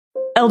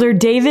Elder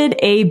David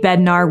A.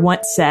 Bednar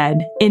once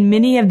said, "In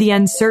many of the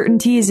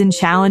uncertainties and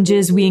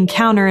challenges we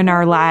encounter in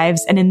our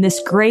lives and in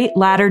this great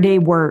latter-day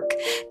work,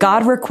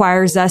 God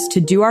requires us to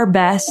do our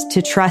best,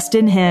 to trust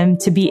in Him,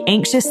 to be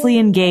anxiously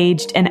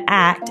engaged and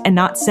act and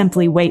not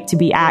simply wait to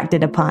be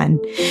acted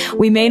upon.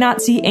 We may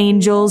not see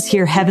angels,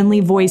 hear heavenly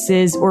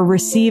voices, or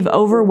receive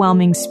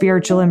overwhelming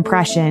spiritual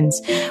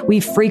impressions. We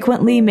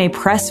frequently may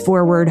press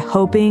forward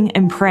hoping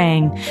and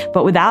praying,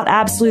 but without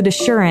absolute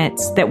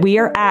assurance that we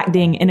are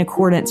acting in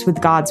accordance with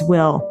God's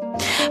will.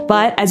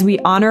 But as we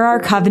honor our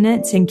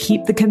covenants and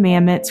keep the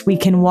commandments, we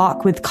can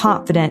walk with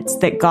confidence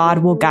that God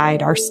will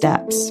guide our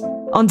steps."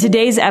 On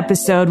today's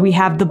episode, we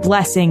have the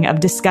blessing of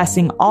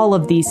discussing all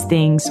of these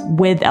things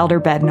with Elder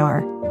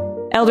Bednar.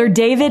 Elder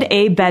David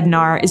A.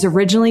 Bednar is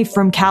originally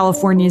from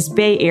California's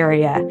Bay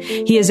Area.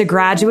 He is a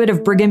graduate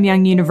of Brigham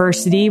Young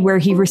University, where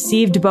he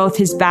received both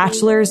his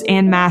bachelor's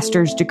and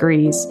master's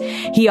degrees.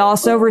 He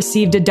also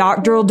received a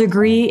doctoral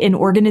degree in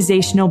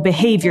organizational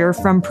behavior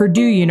from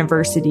Purdue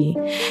University.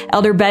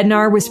 Elder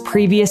Bednar was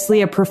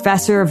previously a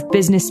professor of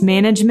business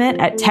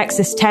management at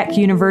Texas Tech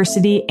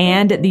University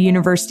and at the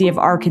University of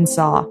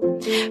Arkansas.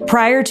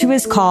 Prior to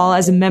his call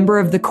as a member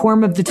of the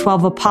Quorum of the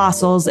 12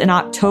 Apostles in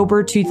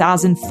October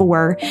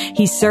 2004,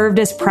 he served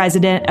as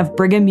president of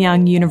Brigham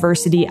Young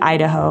University,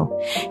 Idaho.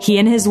 He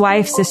and his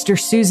wife, Sister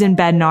Susan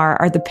Bednar,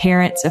 are the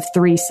parents of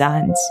 3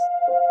 sons.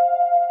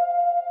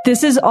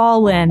 This is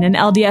All In, an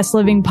LDS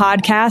Living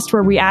podcast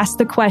where we ask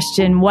the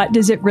question, what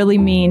does it really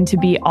mean to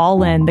be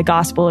all in the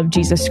gospel of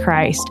Jesus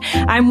Christ?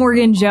 I'm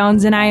Morgan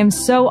Jones, and I am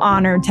so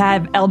honored to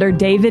have Elder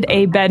David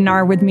A.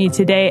 Bednar with me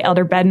today.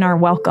 Elder Bednar,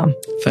 welcome.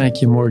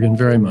 Thank you, Morgan,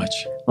 very much.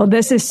 Well,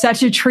 this is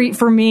such a treat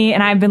for me,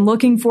 and I've been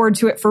looking forward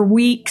to it for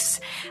weeks.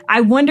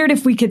 I wondered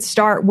if we could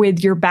start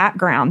with your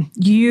background.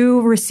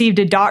 You received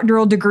a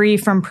doctoral degree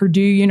from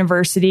Purdue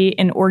University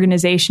in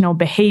organizational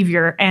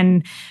behavior,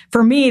 and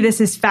for me,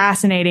 this is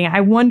fascinating.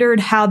 I wondered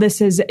how this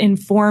has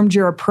informed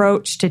your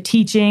approach to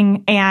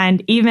teaching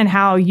and even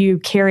how you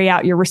carry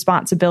out your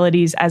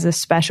responsibilities as a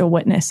special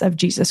witness of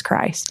Jesus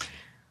Christ.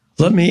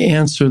 Let me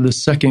answer the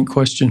second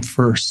question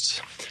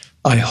first.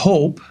 I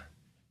hope,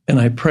 and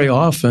I pray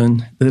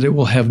often, that it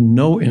will have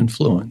no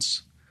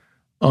influence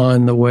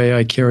on the way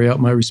I carry out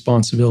my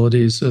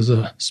responsibilities as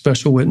a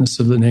special witness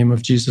of the name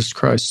of Jesus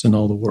Christ in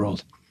all the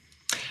world.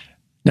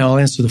 Now I'll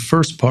answer the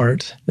first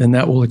part, and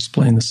that will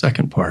explain the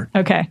second part.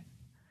 Okay.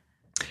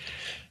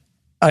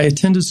 I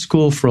attended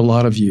school for a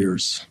lot of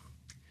years,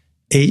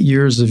 8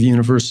 years of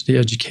university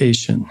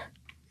education,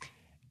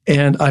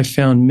 and I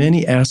found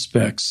many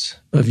aspects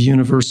of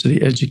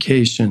university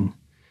education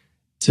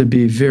to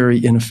be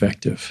very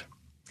ineffective.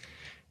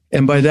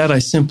 And by that, I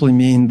simply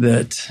mean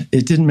that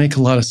it didn't make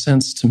a lot of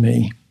sense to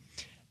me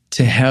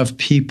to have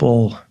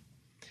people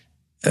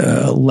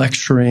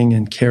lecturing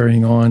and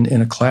carrying on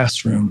in a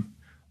classroom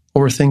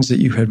over things that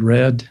you had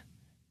read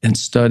and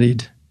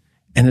studied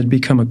and had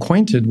become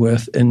acquainted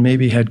with and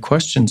maybe had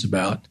questions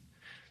about,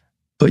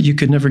 but you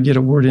could never get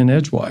a word in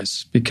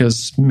edgewise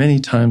because many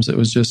times it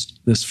was just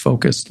this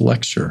focused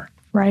lecture.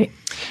 Right.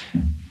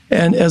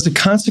 And as a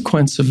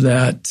consequence of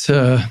that,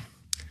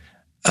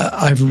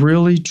 I've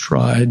really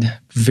tried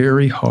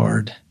very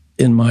hard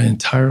in my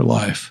entire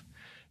life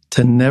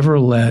to never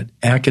let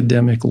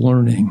academic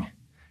learning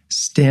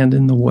stand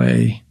in the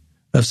way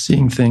of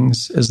seeing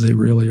things as they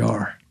really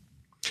are.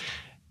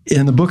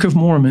 In the Book of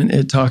Mormon,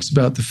 it talks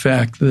about the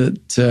fact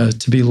that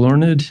to be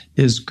learned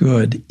is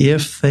good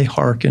if they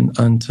hearken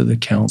unto the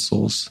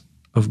counsels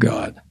of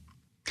God.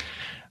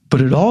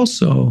 But it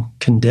also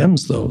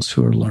condemns those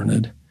who are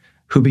learned,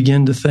 who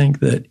begin to think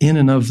that in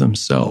and of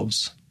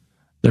themselves,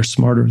 they're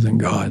smarter than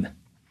God.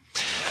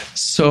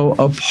 So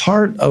a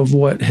part of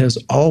what has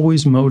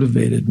always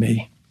motivated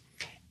me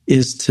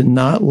is to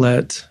not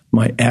let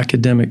my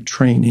academic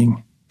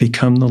training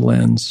become the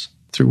lens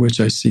through which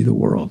I see the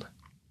world.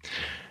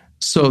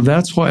 So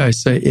that's why I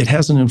say it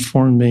hasn't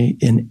informed me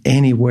in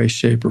any way,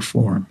 shape, or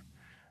form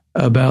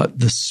about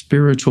the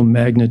spiritual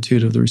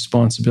magnitude of the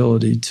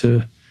responsibility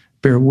to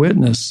bear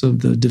witness of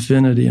the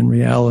divinity and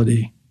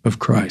reality of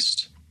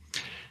Christ.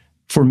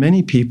 For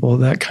many people,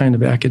 that kind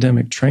of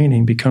academic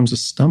training becomes a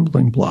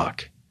stumbling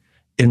block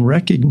in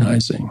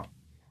recognizing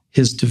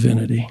His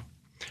divinity.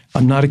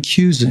 I'm not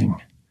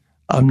accusing.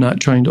 I'm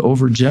not trying to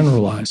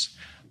overgeneralize.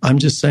 I'm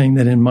just saying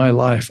that in my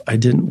life, I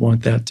didn't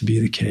want that to be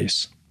the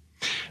case.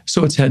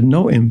 So it's had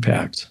no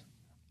impact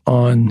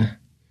on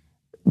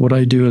what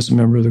I do as a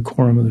member of the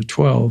Quorum of the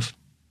 12.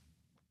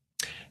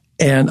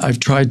 And I've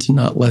tried to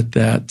not let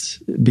that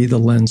be the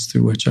lens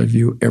through which I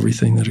view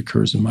everything that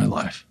occurs in my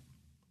life.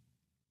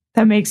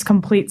 That makes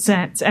complete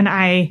sense. And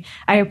I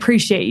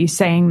appreciate you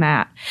saying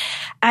that.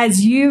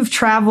 As you've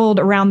traveled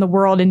around the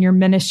world in your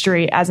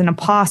ministry as an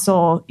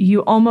apostle,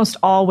 you almost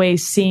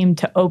always seem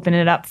to open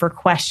it up for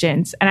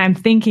questions. And I'm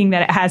thinking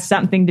that it has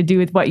something to do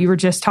with what you were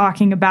just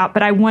talking about.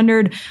 But I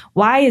wondered,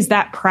 why is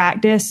that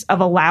practice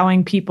of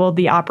allowing people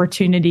the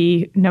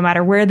opportunity, no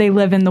matter where they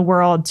live in the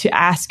world, to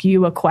ask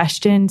you a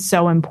question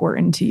so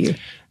important to you?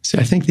 See,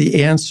 I think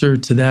the answer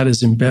to that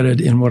is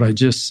embedded in what I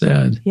just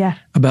said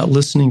about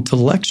listening to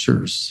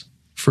lectures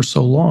for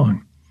so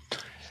long.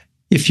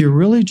 If you're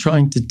really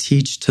trying to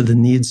teach to the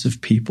needs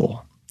of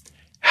people,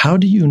 how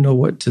do you know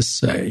what to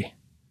say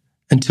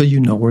until you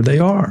know where they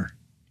are?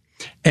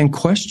 And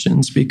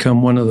questions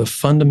become one of the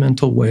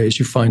fundamental ways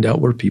you find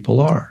out where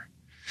people are.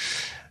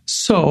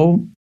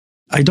 So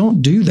I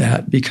don't do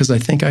that because I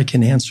think I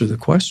can answer the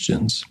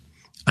questions.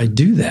 I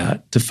do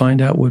that to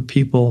find out what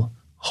people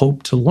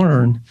hope to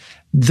learn.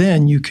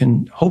 Then you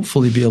can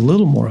hopefully be a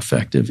little more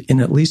effective in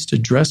at least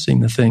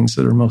addressing the things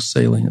that are most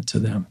salient to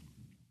them.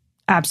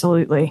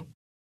 Absolutely.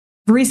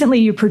 Recently,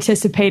 you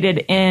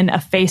participated in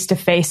a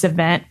face-to-face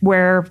event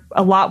where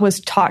a lot was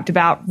talked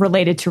about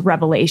related to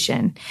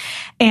Revelation.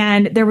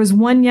 And there was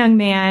one young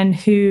man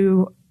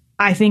who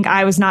I think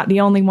I was not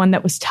the only one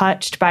that was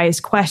touched by his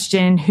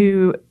question,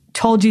 who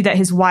told you that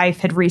his wife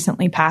had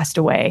recently passed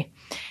away.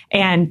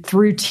 And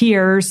through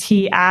tears,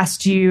 he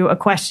asked you a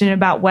question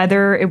about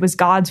whether it was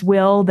God's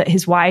will that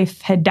his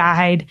wife had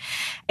died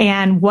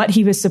and what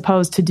he was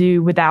supposed to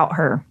do without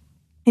her.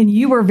 And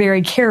you were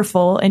very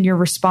careful in your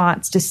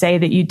response to say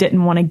that you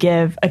didn't want to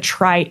give a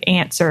trite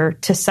answer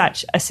to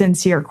such a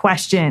sincere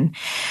question.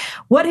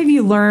 What have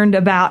you learned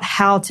about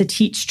how to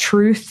teach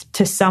truth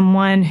to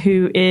someone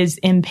who is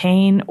in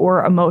pain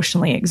or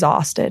emotionally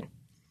exhausted?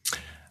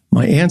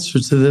 My answer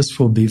to this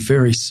will be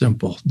very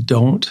simple.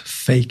 Don't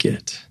fake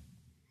it.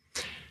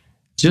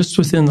 Just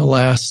within the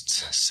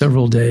last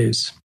several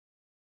days,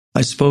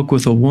 I spoke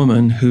with a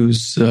woman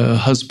whose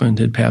husband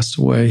had passed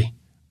away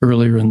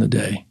earlier in the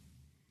day.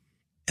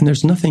 And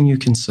there's nothing you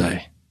can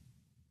say.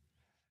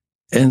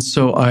 And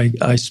so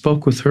I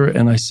spoke with her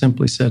and I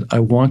simply said, I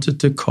wanted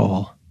to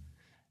call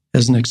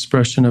as an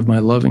expression of my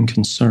loving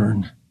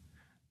concern,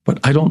 but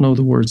I don't know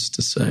the words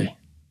to say.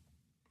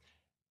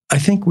 I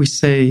think we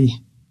say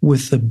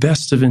with the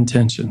best of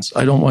intentions.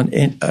 I don't want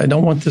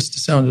this to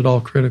sound at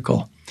all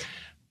critical,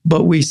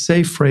 but we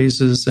say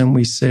phrases and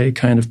we say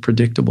kind of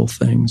predictable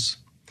things.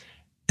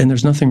 And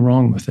there's nothing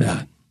wrong with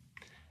that.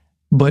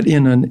 But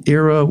in an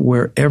era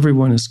where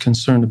everyone is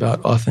concerned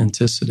about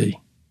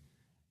authenticity,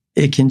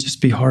 it can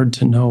just be hard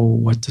to know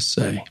what to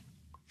say.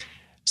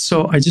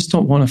 So I just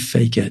don't want to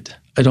fake it.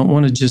 I don't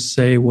want to just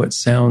say what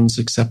sounds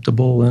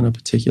acceptable in a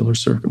particular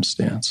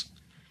circumstance.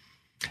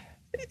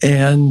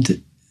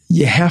 And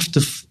you have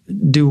to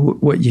do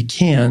what you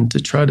can to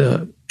try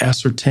to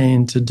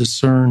ascertain, to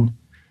discern,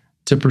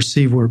 to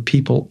perceive where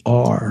people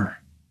are.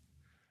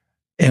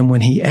 And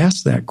when he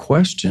asked that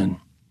question,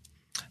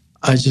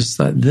 I just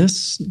thought,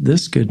 this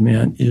good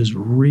man is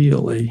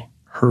really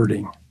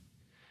hurting.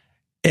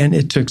 And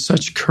it took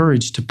such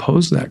courage to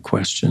pose that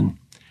question.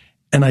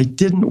 And I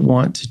didn't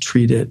want to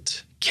treat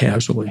it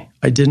casually.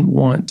 I didn't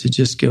want to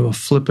just give a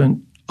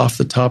flippant, off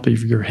the top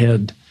of your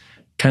head,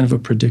 kind of a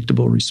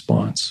predictable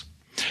response.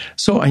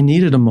 So I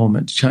needed a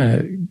moment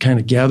to kind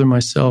of gather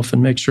myself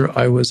and make sure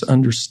I was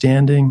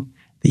understanding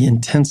the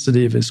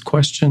intensity of his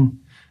question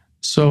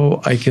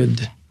so I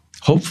could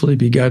hopefully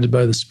be guided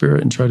by the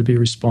Spirit and try to be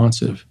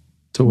responsive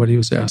to what he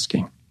was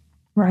asking.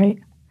 Right.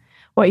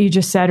 What you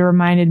just said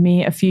reminded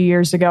me a few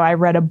years ago, I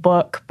read a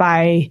book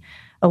by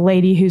a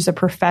lady who's a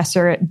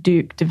professor at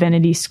Duke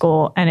Divinity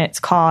School, and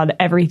it's called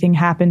Everything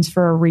Happens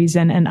for a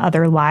Reason and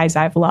Other Lies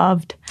I've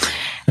Loved.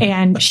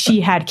 And she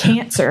had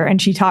cancer,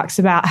 and she talks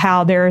about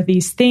how there are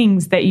these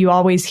things that you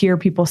always hear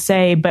people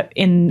say, but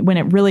when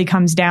it really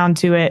comes down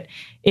to it,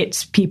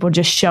 it's people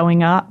just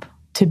showing up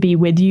to be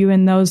with you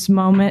in those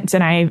moments.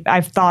 And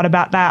I've thought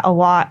about that a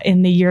lot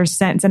in the years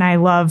since. And I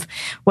love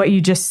what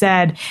you just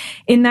said.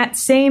 In that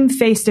same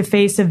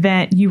face-to-face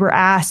event, you were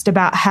asked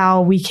about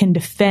how we can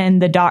defend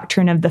the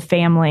doctrine of the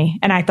family.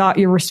 And I thought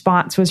your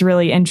response was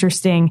really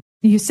interesting.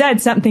 You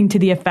said something to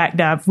the effect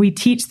of, we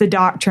teach the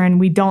doctrine,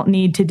 we don't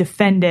need to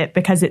defend it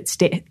because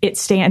it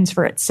stands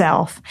for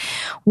itself.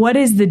 What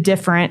is the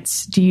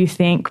difference, do you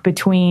think,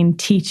 between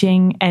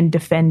teaching and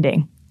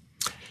defending?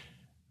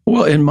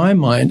 Well, in my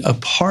mind, a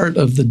part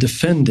of the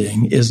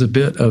defending is a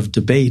bit of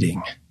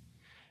debating.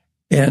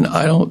 And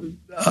I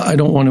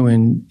don't want to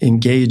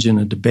engage in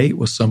a debate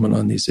with someone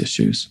on these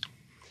issues.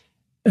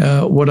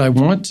 What I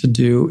want to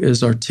do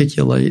is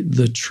articulate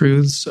the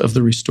truths of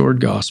the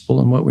restored gospel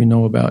and what we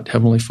know about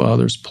Heavenly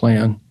Father's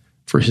plan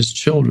for his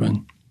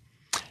children.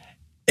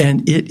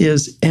 And it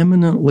is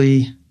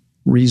eminently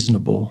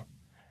reasonable,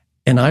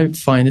 and I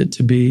find it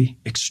to be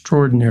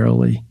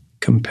extraordinarily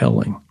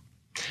compelling.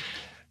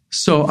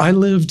 So I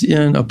lived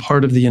in a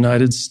part of the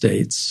United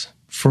States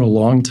for a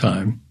long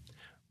time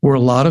where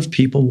a lot of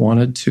people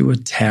wanted to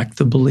attack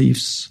the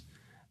beliefs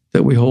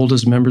that we hold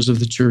as members of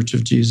the Church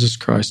of Jesus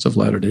Christ of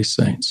Latter-day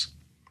Saints.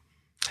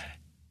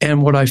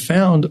 And what I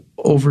found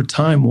over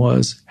time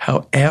was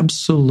how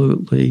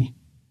absolutely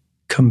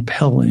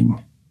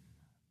compelling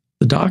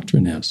the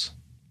doctrine is.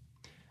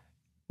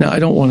 Now, I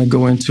don't want to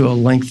go into a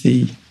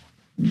lengthy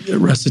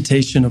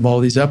recitation of all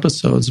these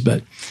episodes,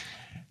 but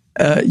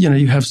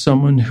you have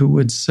someone who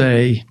would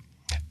say,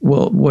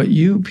 well, what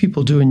you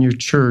people do in your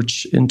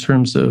church in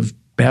terms of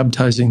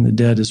baptizing the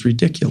dead is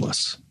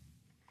ridiculous.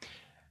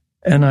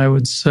 And I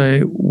would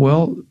say,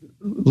 well,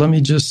 let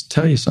me just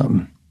tell you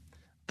something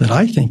that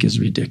I think is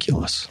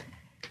ridiculous.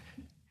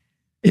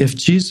 If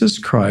Jesus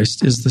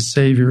Christ is the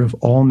Savior of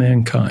all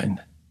mankind,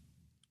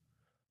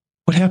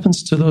 what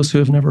happens to those who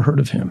have never heard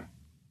of him?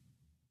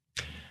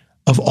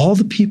 Of all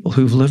the people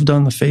who've lived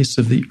on the face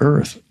of the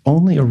earth,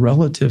 only a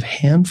relative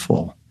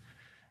handful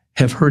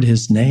have heard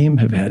his name,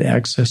 have had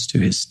access to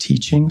his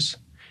teachings.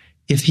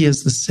 If he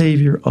is the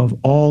Savior of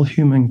all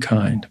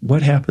humankind,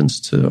 what happens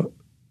to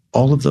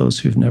all of those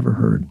who've never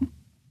heard?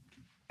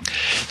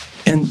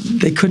 And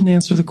they couldn't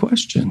answer the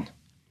question.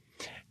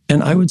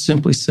 And I would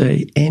simply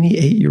say any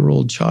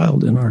 8-year-old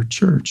child in our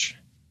church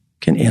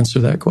can answer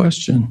that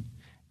question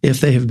if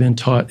they have been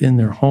taught in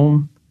their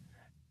home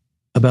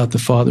about the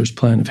Father's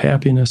plan of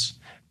happiness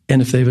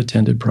and if they've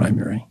attended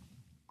primary.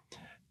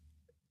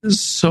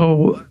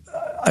 So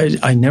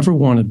I never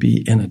want to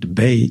be in a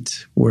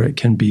debate where it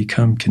can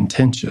become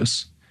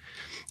contentious.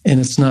 And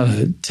it's not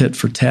a tit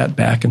for tat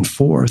back and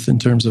forth in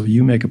terms of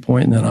you make a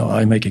point and then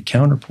I make a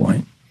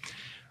counterpoint.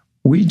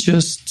 We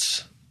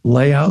just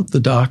lay out the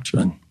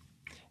doctrine.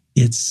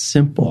 It's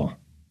simple,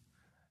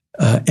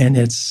 and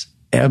it's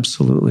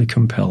absolutely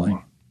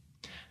compelling.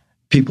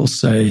 People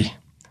say,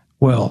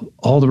 well,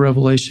 all the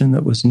revelation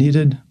that was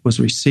needed was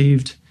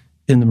received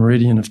in the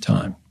meridian of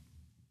time.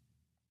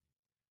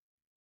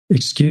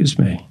 Excuse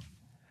me,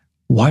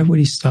 why would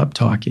he stop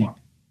talking?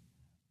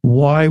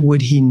 Why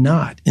would he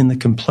not, in the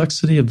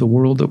complexity of the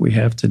world that we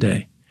have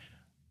today?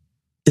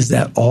 Is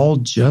that all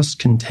just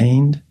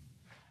contained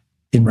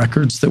in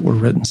records that were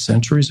written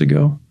centuries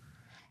ago?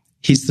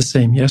 He's the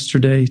same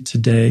yesterday,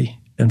 today,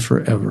 and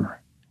forever.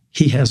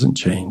 He hasn't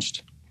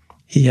changed.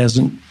 He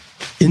hasn't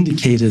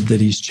indicated that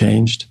he's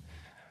changed.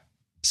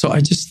 So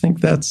I just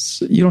think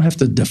you don't have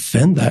to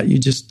defend that. You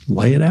just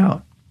lay it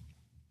out.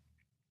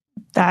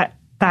 That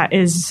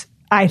is,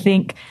 I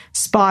think,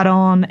 spot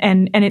on.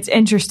 And it's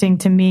interesting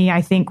to me,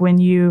 I think, when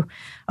you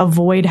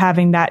avoid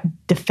having that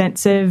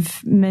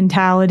defensive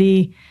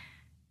mentality,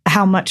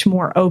 how much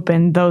more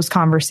open those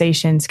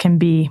conversations can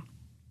be.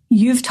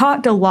 You've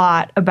talked a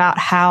lot about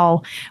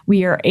how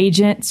we are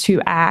agents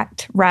who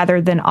act rather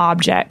than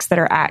objects that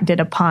are acted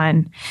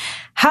upon.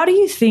 How do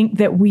you think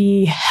that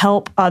we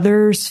help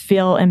others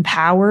feel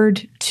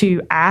empowered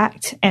to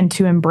act and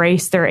to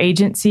embrace their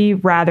agency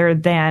rather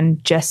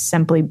than just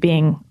simply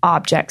being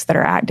objects that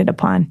are acted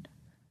upon?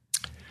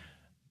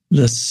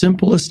 The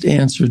simplest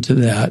answer to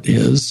that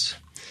is,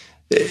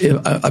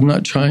 I'm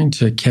not trying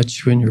to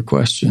catch you in your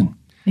question,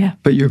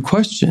 but your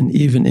question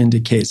even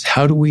indicates,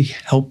 how do we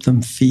help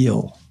them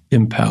feel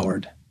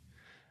empowered?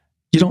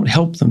 You don't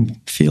help them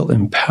feel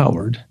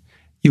empowered.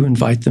 You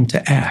invite them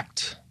to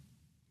act.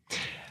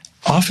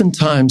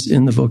 Oftentimes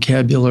in the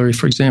vocabulary,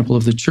 for example,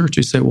 of the church,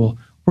 we say, well,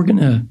 we're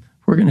going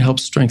to help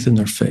strengthen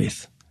their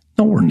faith.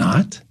 No, we're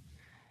not.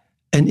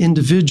 An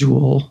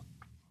individual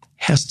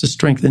has to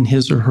strengthen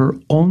his or her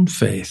own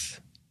faith.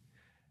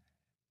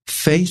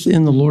 Faith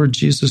in the Lord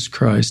Jesus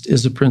Christ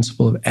is a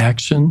principle of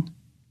action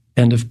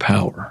and of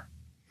power.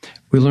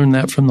 We learn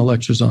that from the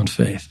lectures on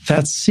faith.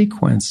 That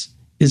sequence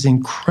is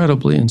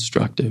incredibly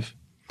instructive.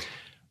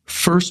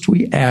 First,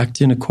 we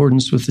act in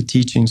accordance with the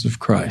teachings of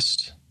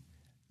Christ.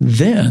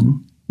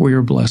 Then we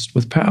are blessed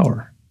with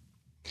power.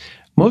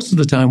 Most of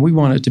the time, we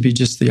want it to be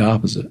just the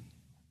opposite.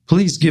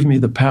 Please give me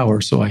the power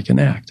so I can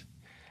act.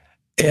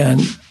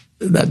 And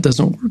that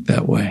doesn't work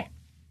that way.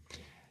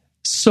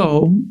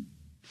 So,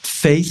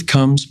 faith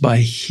comes by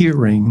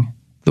hearing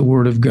the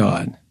Word of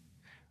God.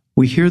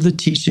 We hear the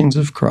teachings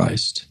of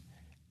Christ,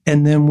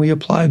 and then we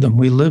apply them,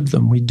 we live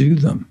them, we do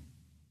them.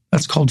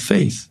 That's called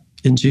faith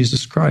in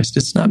Jesus Christ.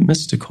 It's not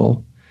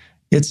mystical.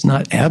 It's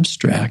not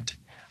abstract.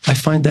 I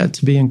find that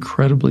to be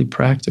incredibly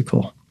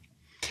practical.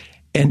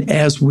 And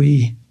as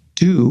we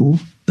do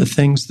the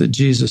things that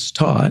Jesus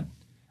taught,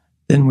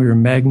 then we are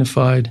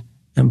magnified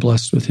and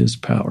blessed with his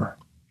power.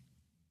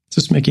 Is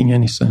this making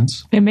any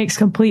sense? It makes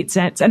complete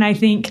sense. And I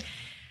think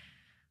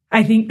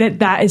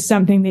that is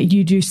something that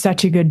you do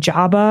such a good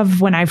job of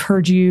when I've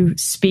heard you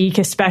speak,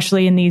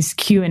 especially in these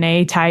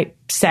Q&A type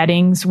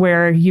settings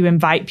where you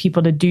invite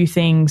people to do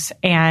things.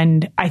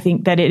 And I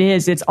think that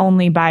it's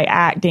only by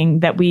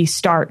acting that we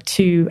start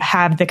to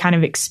have the kind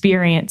of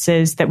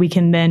experiences that we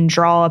can then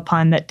draw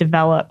upon that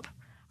develop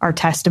our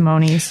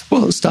testimonies.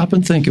 Well, stop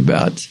and think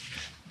about,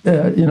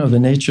 the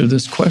nature of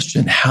this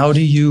question. How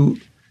do you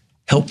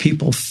help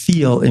people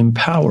feel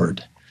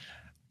empowered?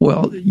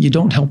 Well, you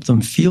don't help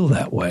them feel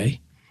that way.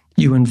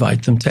 You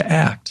invite them to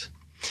act.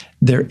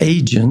 They're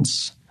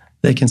agents.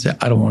 They can say,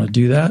 I don't want to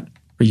do that.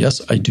 Or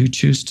yes, I do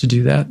choose to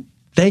do that.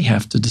 They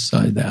have to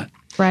decide that.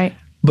 Right.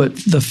 But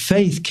the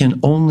faith can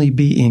only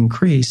be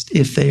increased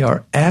if they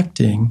are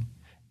acting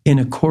in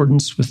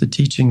accordance with the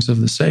teachings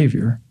of the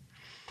Savior.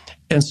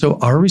 And so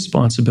our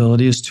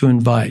responsibility is to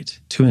invite,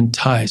 to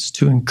entice,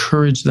 to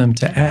encourage them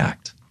to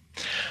act.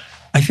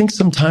 I think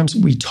sometimes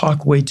we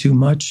talk way too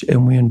much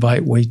and we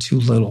invite way too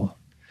little.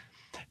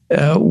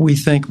 We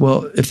think,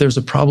 well, if there's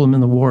a problem in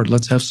the ward,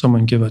 let's have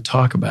someone give a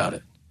talk about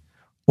it.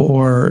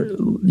 Or,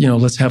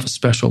 let's have a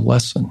special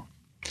lesson.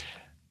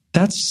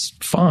 That's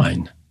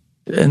fine.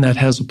 and that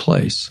has a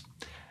place.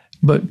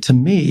 But to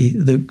me,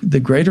 the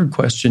greater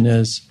question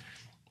is,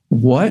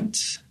 what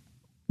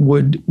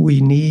would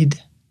we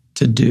need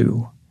to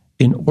do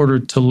in order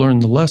to learn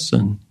the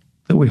lesson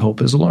that we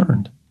hope is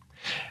learned?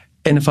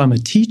 And if I'm a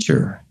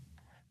teacher,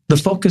 the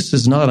focus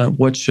is not on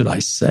what should I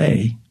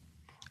say.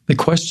 The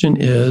question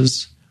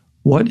is,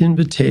 what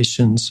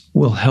invitations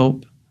will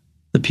help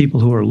the people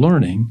who are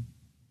learning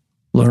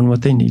learn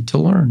what they need to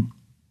learn?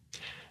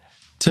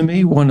 To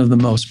me, one of the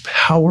most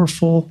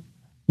powerful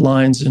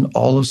lines in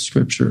all of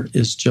Scripture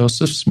is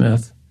Joseph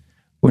Smith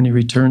when he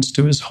returns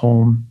to his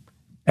home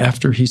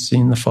after he's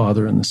seen the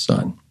Father and the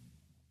Son.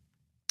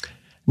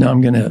 Now,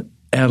 I'm going to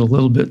add a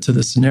little bit to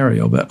the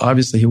scenario, but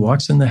obviously he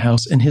walks in the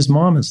house and his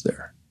mom is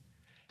there.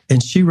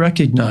 And she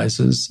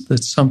recognizes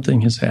that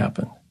something has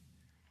happened.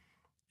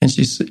 And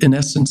she, in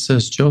essence,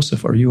 says,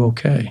 Joseph, are you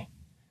okay?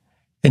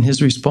 And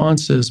his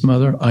response is,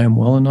 Mother, I am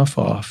well enough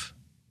off.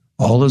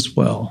 All is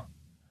well.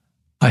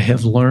 I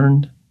have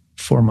learned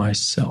for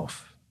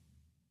myself.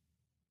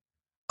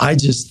 I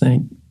just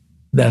think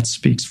that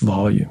speaks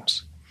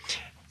volumes.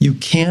 You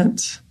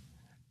can't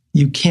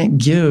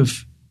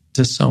give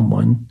to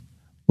someone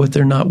what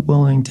they're not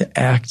willing to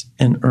act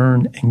and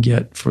earn and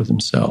get for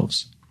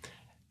themselves,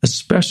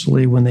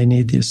 especially when they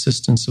need the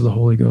assistance of the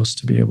Holy Ghost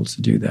to be able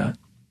to do that.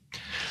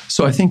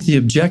 So I think the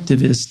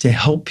objective is to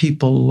help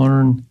people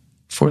learn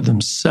for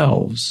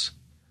themselves,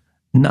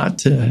 not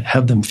to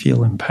have them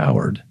feel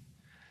empowered,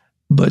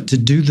 but to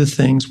do the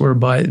things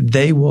whereby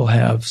they will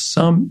have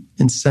some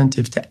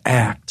incentive to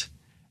act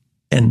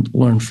and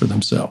learn for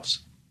themselves.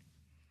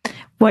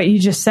 What you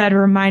just said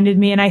reminded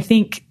me, and I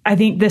think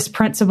this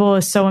principle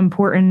is so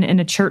important in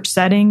a church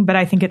setting, but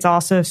I think it's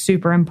also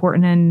super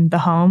important in the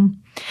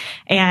home.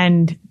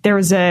 And there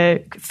was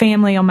a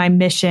family on my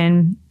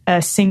mission,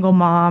 a single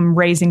mom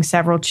raising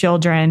several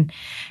children,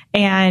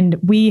 and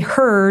we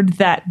heard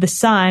that the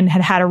son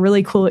had had a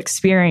really cool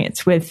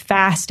experience with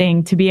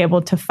fasting to be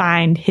able to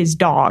find his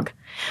dog.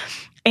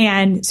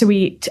 And so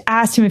we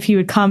asked him if he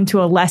would come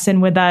to a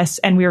lesson with us,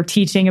 and we were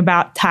teaching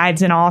about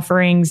tithes and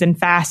offerings and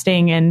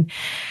fasting, and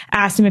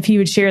asked him if he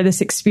would share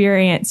this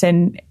experience.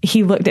 And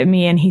he looked at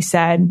me and he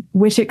said,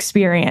 which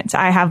experience?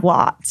 I have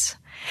lots.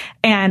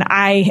 And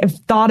I have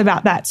thought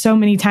about that so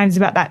many times,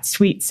 about that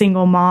sweet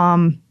single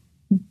mom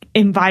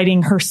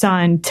inviting her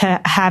son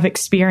to have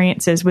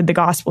experiences with the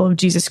gospel of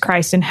Jesus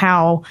Christ and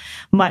how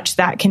much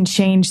that can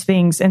change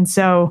things. And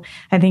so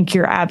I think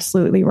you're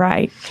absolutely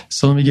right.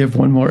 So let me give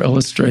one more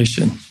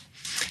illustration.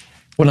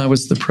 When I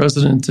was the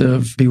president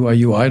of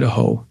BYU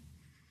Idaho,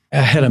 I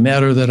had a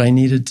matter that I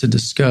needed to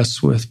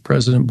discuss with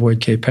President Boyd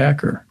K.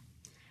 Packer.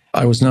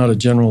 I was not a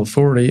general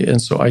authority,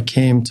 and so I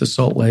came to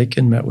Salt Lake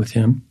and met with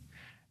him.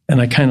 And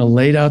I kind of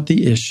laid out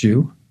the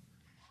issue.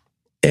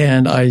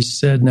 And I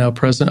said, now,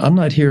 President, I'm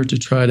not here to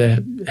try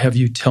to have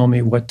you tell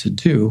me what to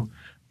do.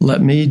 Let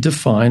me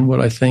define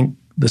what I think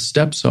the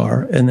steps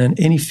are, and then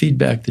any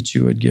feedback that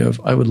you would give,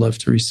 I would love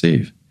to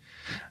receive.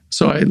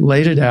 So I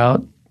laid it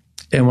out,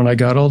 and when I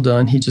got all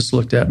done, he just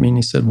looked at me and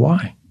he said,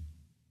 why?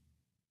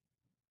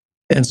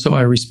 And so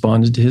I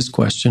responded to his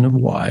question of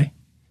why.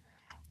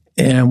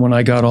 And when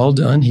I got all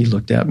done, he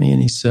looked at me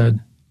and he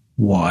said,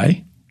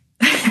 why?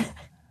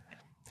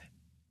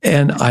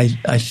 And I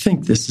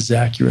think this is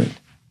accurate.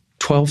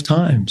 12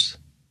 times,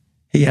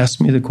 he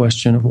asked me the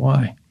question of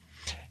why.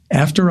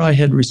 After I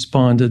had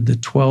responded the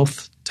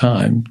 12th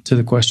time to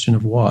the question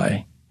of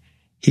why,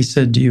 he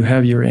said, do you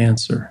have your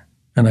answer?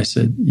 And I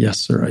said, yes,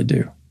 sir, I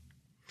do.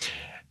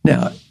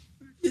 Now,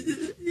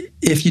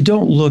 if you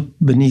don't look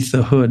beneath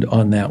the hood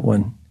on that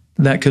one,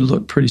 that could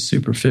look pretty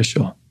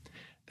superficial.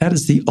 That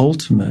is the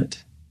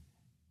ultimate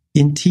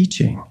in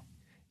teaching.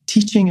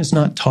 Teaching is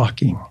not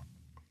talking.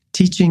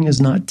 Teaching is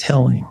not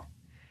telling.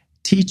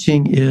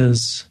 Teaching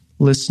is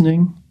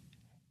listening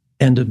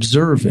and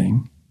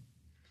observing,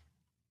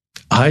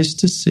 eyes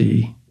to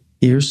see,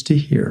 ears to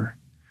hear,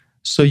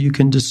 so you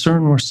can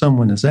discern where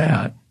someone is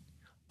at.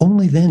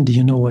 Only then do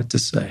you know what to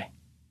say.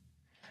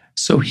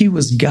 So he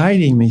was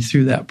guiding me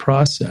through that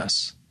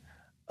process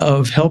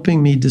of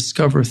helping me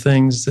discover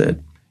things that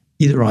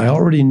either I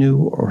already knew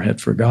or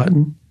had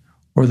forgotten,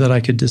 or that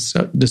I could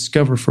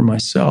discover for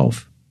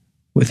myself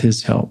with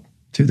his help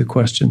through the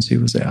questions he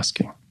was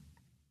asking.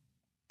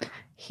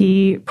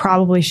 He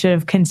probably should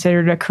have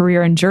considered a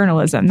career in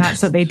journalism.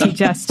 That's what they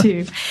teach us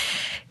too.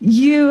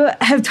 You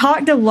have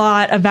talked a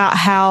lot about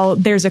how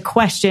there's a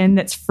question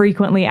that's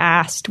frequently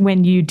asked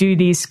when you do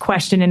these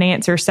question and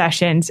answer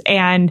sessions.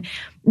 And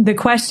the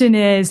question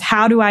is,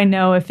 how do I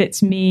know if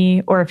it's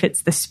me or if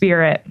it's the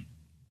Spirit?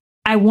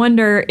 I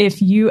wonder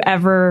if you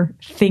ever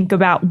think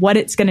about what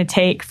it's going to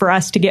take for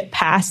us to get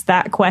past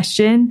that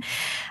question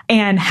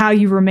and how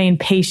you remain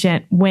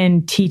patient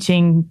when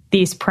teaching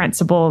these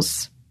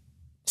principles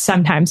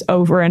sometimes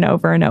over and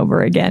over and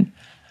over again.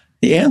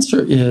 The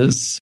answer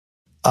is,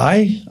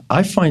 I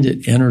find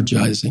it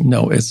energizing.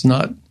 No, it's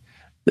not.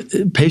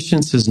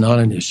 Patience is not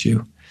an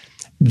issue.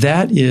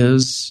 That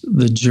is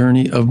the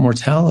journey of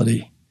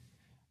mortality.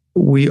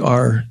 We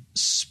are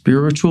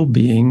spiritual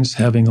beings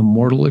having a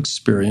mortal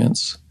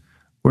experience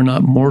We're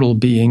not mortal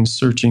beings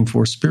searching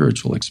for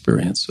spiritual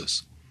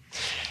experiences.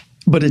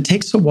 But it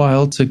takes a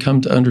while to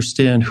come to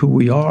understand who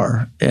we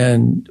are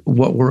and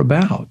what we're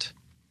about.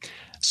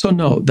 So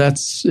no,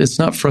 it's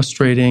not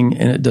frustrating,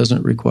 and it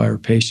doesn't require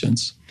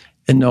patience.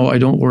 And no, I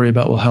don't worry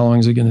about, well, how long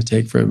is it going to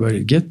take for everybody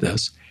to get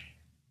this?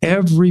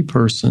 Every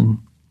person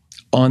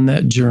on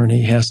that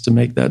journey has to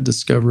make that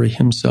discovery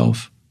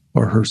himself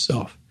or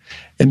herself.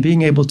 And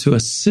being able to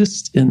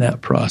assist in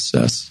that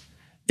process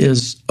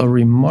is a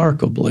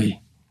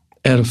remarkably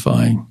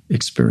edifying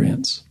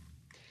experience.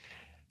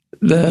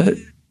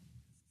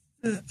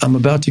 I'm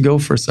about to go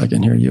for a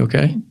second here. You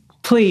okay?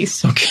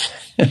 Please.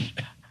 Okay.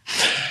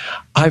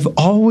 I've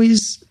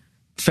always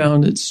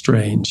found it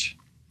strange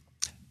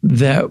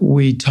that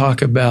we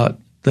talk about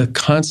the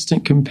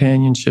constant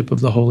companionship of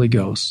the Holy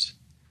Ghost,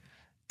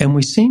 and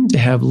we seem to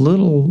have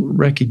little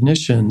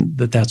recognition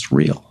that that's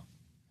real.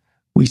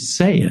 We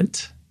say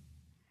it,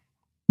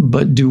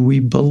 but do we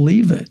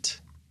believe it?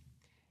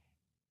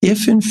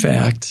 If in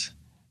fact,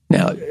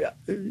 now,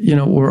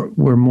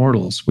 we're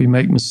mortals. We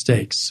make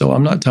mistakes. So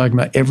I'm not talking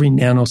about every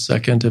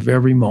nanosecond of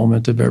every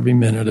moment of every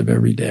minute of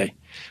every day.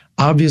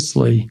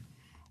 Obviously,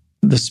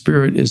 the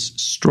Spirit is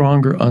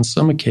stronger on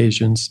some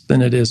occasions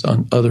than it is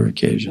on other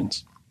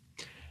occasions.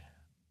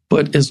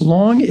 But as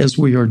long as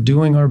we are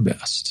doing our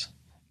best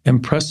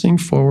and pressing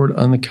forward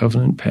on the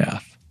covenant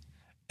path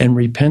and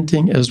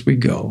repenting as we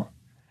go,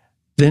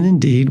 then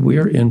indeed we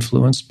are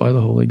influenced by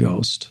the Holy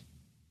Ghost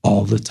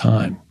all the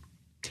time.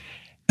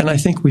 And I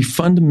think we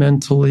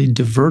fundamentally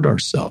divert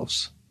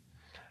ourselves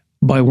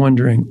by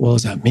wondering, well,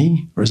 is that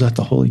me or is that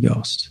the Holy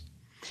Ghost?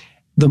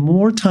 The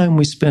more time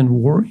we spend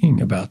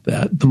worrying about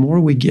that, the more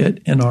we get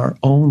in our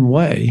own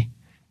way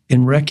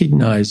in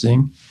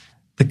recognizing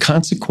the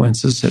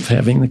consequences of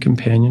having the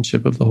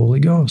companionship of the Holy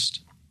Ghost.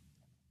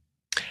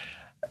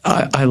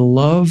 I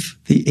love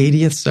the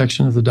 80th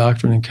section of the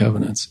Doctrine and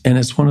Covenants, and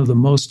it's one of the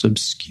most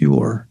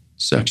obscure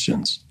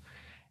sections.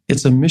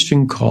 It's a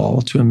mission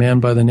call to a man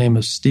by the name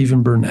of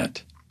Stephen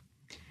Burnett.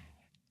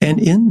 And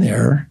in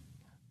there,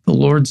 the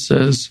Lord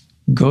says,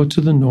 go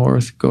to the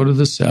north, go to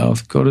the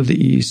south, go to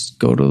the east,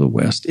 go to the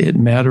west. It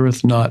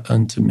mattereth not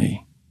unto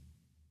me.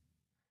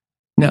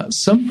 Now,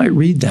 some might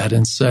read that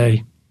and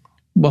say,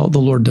 well, the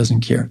Lord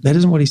doesn't care. That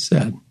isn't what he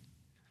said.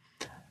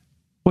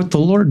 What the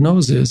Lord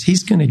knows is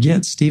he's going to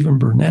get Stephen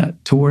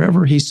Burnett to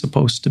wherever he's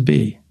supposed to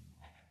be.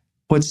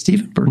 What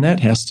Stephen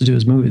Burnett has to do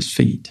is move his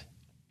feet.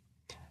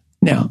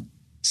 Now,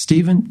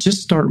 Stephen,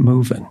 just start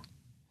moving.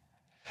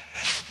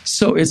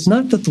 So it's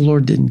not that the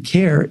Lord didn't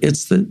care.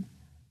 It's that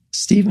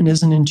Stephen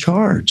isn't in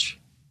charge.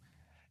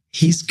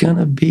 He's going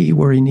to be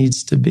where he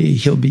needs to be.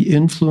 He'll be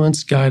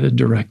influenced, guided,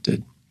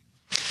 directed.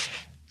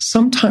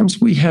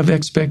 Sometimes we have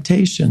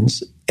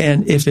expectations,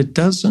 and if it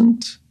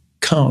doesn't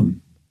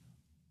come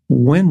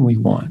when we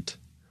want,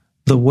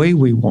 the way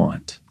we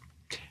want,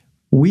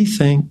 we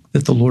think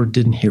that the Lord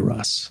didn't hear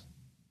us.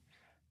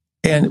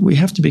 And we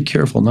have to be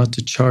careful not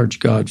to charge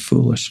God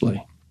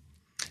foolishly.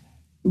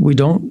 We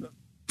don't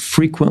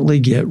frequently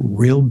get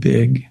real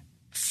big,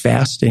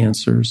 fast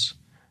answers.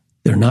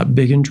 They're not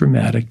big and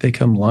dramatic. They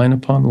come line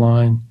upon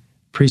line,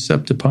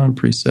 precept upon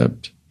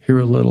precept, here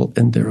a little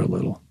and there a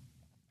little.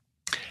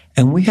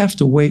 And we have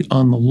to wait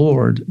on the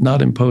Lord,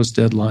 not impose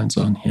deadlines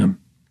on him.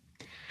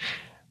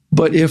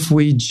 But if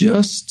we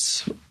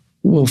just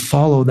will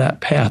follow that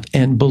path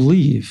and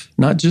believe,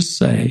 not just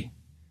say,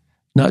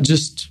 not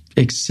just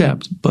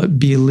accept, but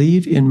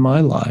believe in my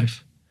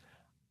life,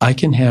 I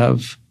can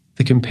have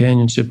the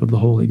companionship of the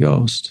Holy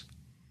Ghost,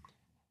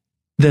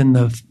 then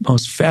the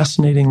most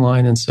fascinating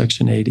line in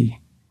section 80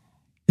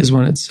 is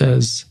when it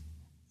says,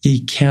 ye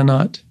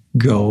cannot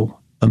go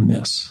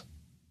amiss.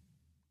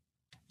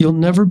 You'll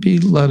never be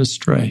led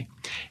astray.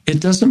 It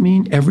doesn't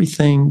mean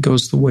everything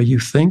goes the way you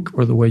think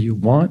or the way you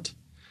want,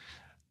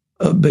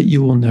 but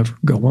you will never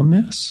go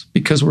amiss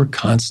because we're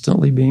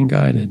constantly being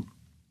guided.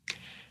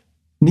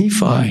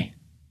 Nephi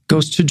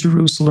goes to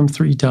Jerusalem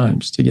 3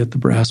 times to get the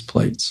brass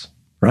plates,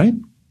 right?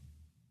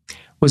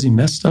 Was he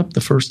messed up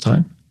the first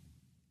time?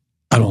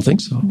 I don't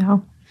think so.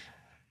 No.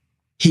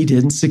 He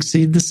didn't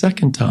succeed the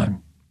second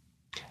time.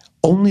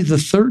 Only the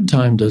third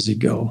time does he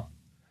go,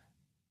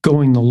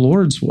 going the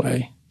Lord's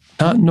way,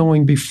 not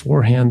knowing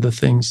beforehand the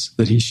things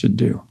that he should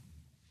do.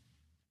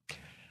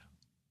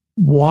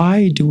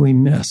 Why do we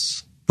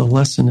miss the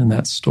lesson in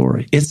that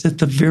story? It's at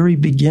the very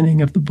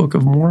beginning of the Book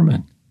of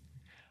Mormon.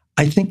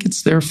 I think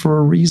it's there for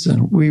a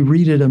reason. We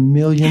read it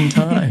 1,000,000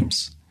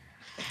 times.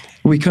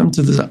 We come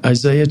to the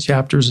Isaiah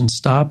chapters and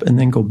stop and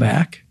then go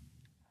back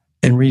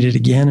and read it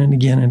again and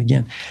again and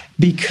again.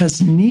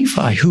 Because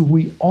Nephi, who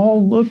we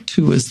all look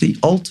to as the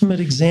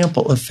ultimate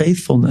example of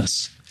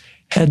faithfulness,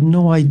 had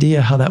no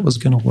idea how that was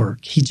going to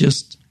work. He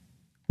just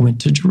went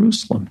to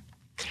Jerusalem.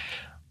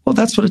 Well,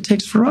 that's what it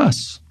takes for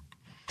us.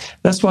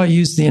 That's why I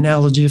use the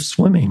analogy of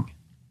swimming.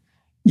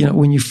 You know,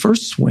 when you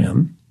first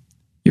swim,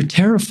 you're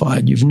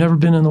terrified. You've never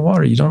been in the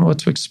water. You don't know what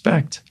to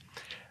expect.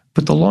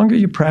 But the longer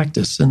you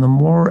practice and the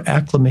more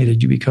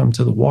acclimated you become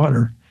to the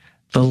water,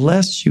 the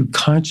less you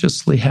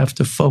consciously have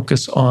to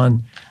focus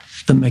on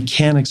the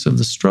mechanics of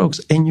the strokes,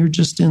 and you're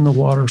just in the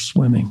water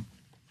swimming.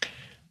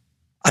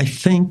 I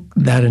think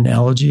that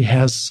analogy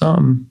has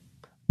some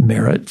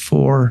merit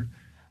for,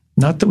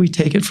 not that we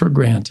take it for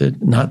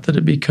granted, not that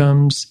it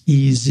becomes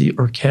easy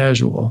or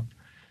casual,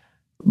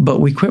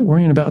 but we quit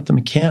worrying about the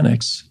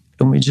mechanics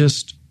and we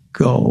just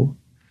go,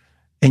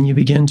 and you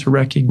begin to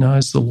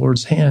recognize the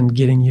Lord's hand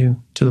getting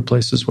you to the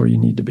places where you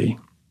need to be.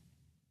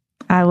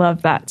 I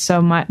love that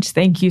so much.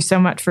 Thank you so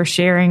much for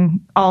sharing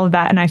all of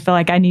that. And I feel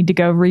like I need to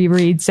go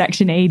reread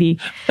section 80.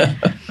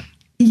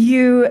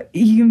 You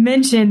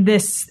mentioned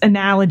this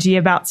analogy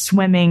about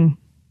swimming.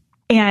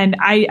 And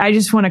I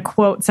just want to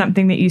quote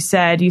something that you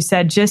said. You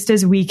said, just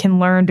as we can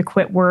learn to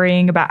quit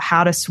worrying about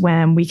how to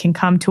swim, we can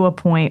come to a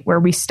point where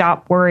we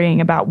stop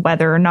worrying about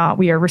whether or not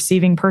we are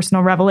receiving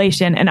personal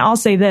revelation. And I'll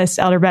say this,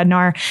 Elder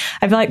Bednar,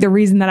 I feel like the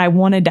reason that I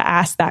wanted to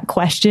ask that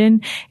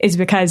question is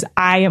because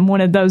I am one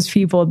of those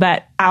people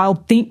that I'll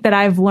think that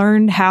I've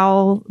learned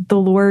how the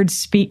Lord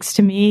speaks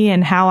to me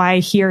and how I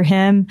hear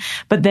him,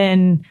 but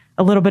then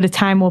a little bit of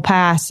time will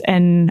pass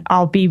and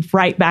I'll be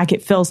right back.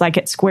 It feels like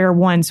at square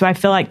one. So I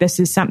feel like this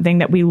is something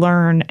that we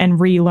learn and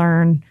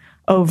relearn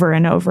over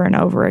and over and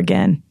over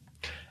again.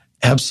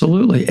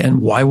 Absolutely.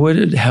 And why would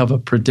it have a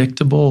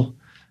predictable,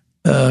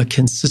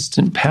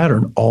 consistent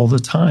pattern all the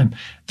time?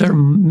 There are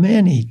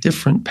many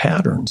different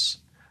patterns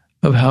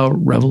of how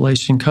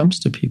revelation comes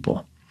to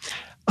people.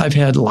 I've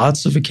had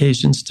lots of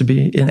occasions to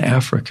be in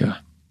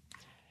Africa.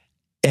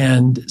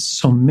 And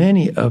so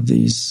many of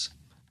these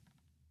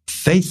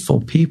faithful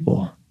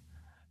people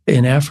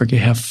in Africa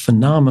have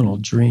phenomenal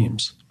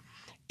dreams.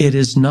 It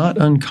is not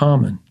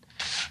uncommon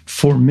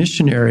for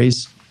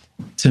missionaries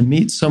to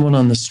meet someone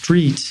on the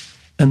street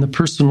and the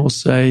person will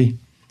say,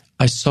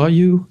 I saw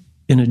you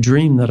in a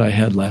dream that I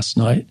had last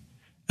night,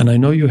 and I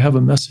know you have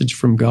a message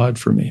from God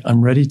for me.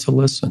 I'm ready to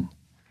listen.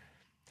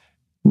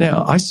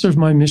 Now, I served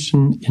my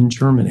mission in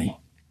Germany,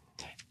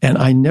 and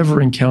I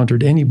never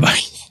encountered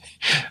anybody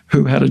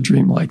who had a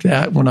dream like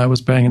that when I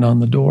was banging on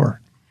the door.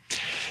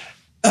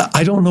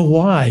 I don't know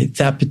why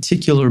that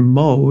particular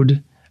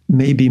mode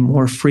may be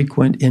more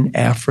frequent in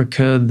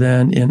Africa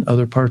than in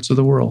other parts of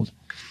the world.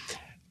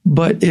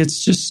 But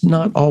it's just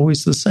not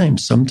always the same.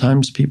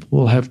 Sometimes people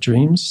will have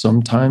dreams.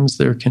 Sometimes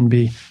there can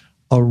be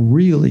a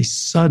really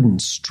sudden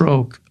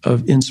stroke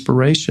of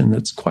inspiration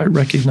that's quite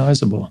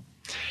recognizable.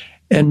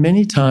 And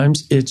many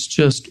times it's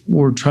just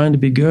we're trying to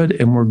be good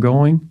and we're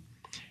going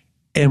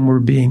and we're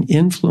being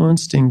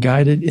influenced and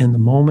guided in the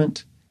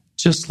moment,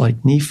 just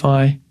like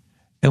Nephi,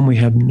 and we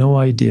have no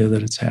idea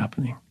that it's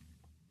happening.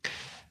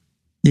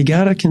 You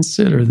got to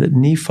consider that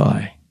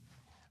Nephi,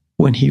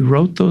 when he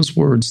wrote those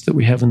words that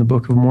we have in the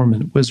Book of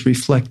Mormon, was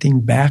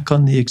reflecting back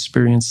on the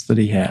experience that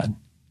he had.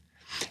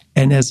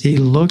 And as he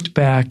looked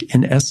back,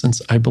 in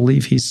essence, I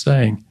believe he's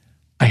saying,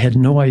 I had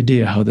no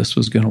idea how this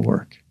was going to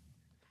work.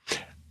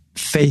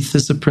 Faith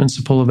is the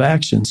principle of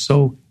action.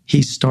 So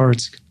he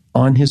starts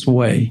on his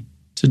way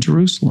to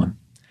Jerusalem.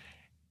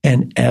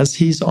 And as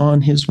he's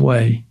on his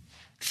way,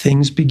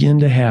 things begin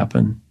to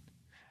happen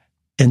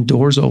and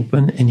doors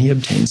open and he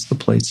obtains the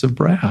plates of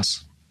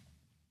brass.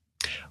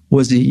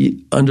 Was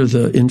he under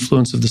the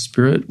influence of the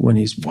Spirit when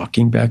he's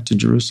walking back to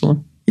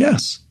Jerusalem?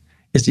 Yes.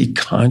 Is he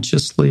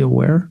consciously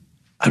aware?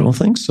 I don't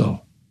think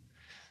so.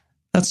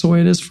 That's the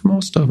way it is for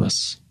most of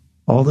us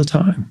all the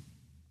time.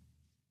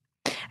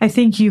 I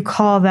think you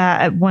call that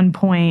at one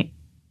point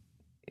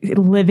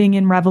living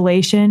in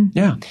revelation.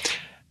 Yeah.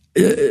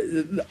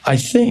 I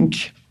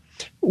think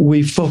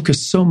we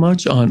focus so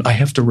much on, I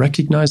have to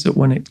recognize it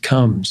when it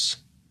comes.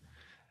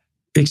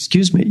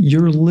 Excuse me,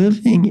 you're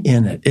living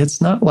in it.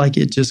 It's not like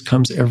it just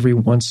comes every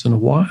once in a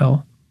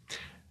while.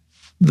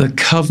 The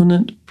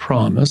covenant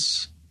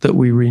promise that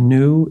we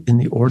renew in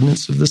the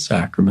ordinance of the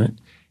sacrament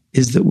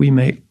is that we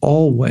may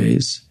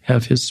always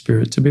have his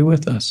Spirit to be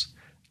with us,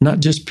 not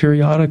just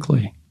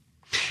periodically.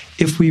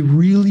 If we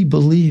really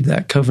believe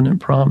that covenant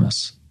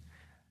promise,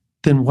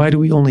 then why do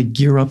we only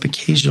gear up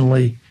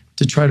occasionally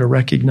to try to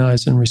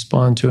recognize and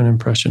respond to an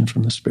impression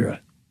from the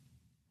Spirit?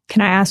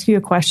 Can I ask you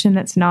a question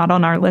that's not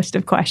on our list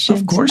of questions?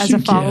 Of course as a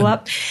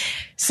follow-up?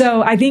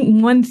 So I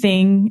think one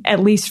thing, at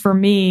least for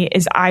me,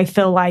 is I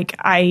feel like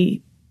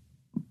I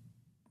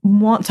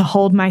want to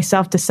hold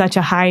myself to such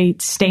a high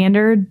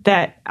standard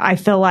that I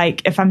feel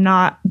like if I'm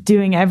not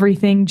doing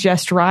everything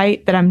just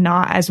right, that I'm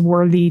not as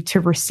worthy to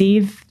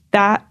receive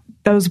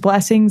those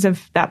blessings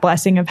of that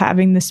blessing of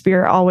having the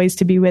Spirit always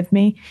to be with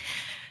me.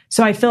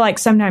 So I feel like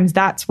sometimes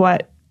that's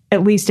what,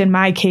 at least in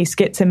my case,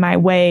 gets in my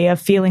way of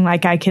feeling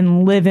like I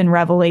can live in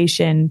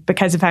revelation,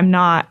 because if I'm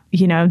not,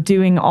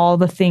 doing all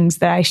the things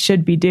that I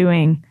should be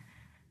doing,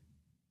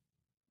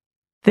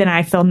 then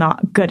I feel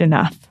not good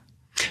enough.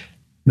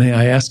 May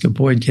I ask a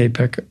Boyd K.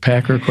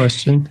 Packer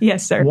question?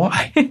 Yes, sir.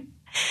 Why?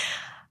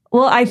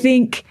 Well, I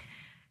think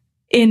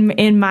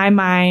in my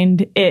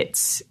mind,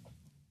 it's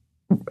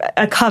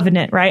a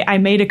covenant, right? I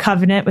made a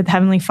covenant with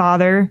Heavenly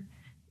Father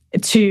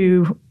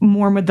to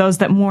mourn with those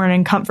that mourn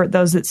and comfort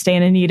those that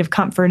stand in need of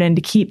comfort and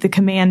to keep the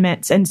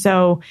commandments. And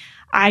so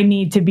I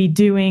need to be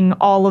doing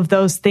all of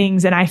those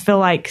things. And I feel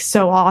like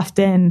so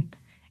often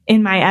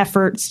in my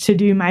efforts to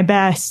do my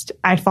best,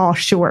 I fall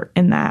short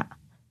in that.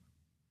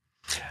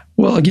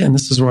 Well, again,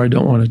 this is where I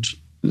don't want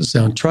to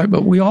sound trite,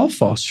 but we all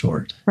fall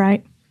short.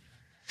 Right.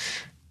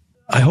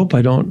 I hope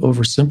I don't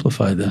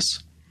oversimplify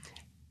this.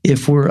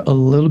 If we're a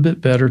little bit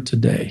better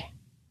today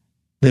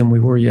than we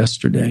were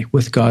yesterday,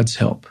 with God's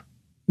help,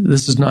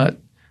 this is not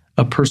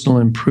a personal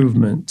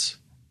improvement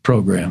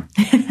program.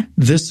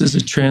 This is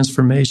a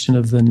transformation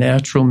of the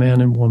natural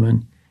man and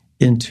woman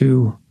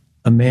into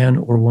a man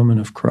or woman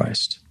of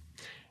Christ.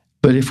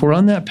 But if we're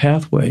on that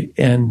pathway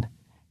and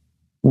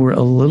we're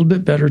a little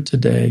bit better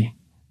today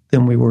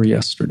than we were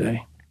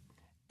yesterday,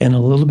 and a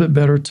little bit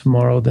better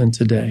tomorrow than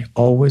today,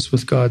 always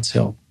with God's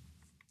help,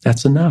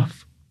 that's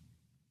enough.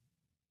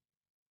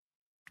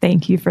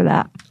 Thank you for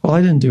that. Well,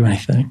 I didn't do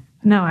anything.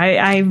 No,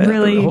 I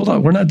really... Hold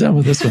on, we're not done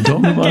with this one.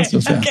 Don't move on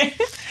so fast. Okay.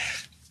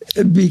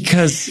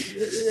 Because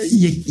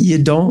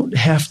you don't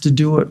have to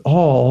do it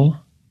all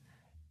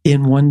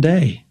in one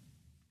day.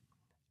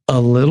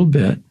 A little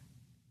bit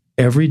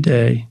every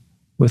day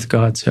with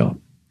God's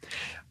help.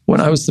 When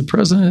I was the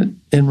president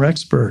in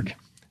Rexburg,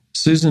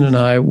 Susan and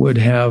I would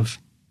have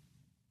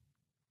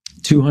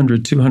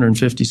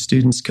 250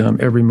 students come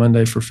every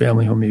Monday for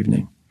family home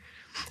evening.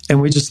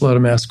 And we just let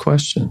them ask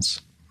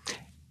questions.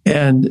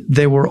 And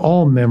they were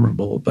all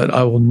memorable, but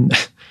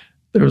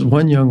there was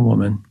one young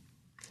woman,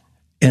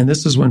 and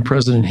this is when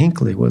President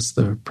Hinckley was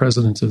the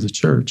president of the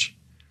church.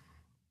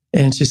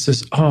 And she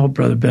says, "Oh,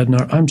 Brother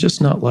Bednar, I'm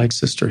just not like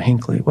Sister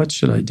Hinckley. What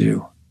should I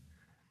do?"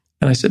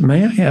 And I said,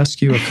 "May I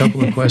ask you a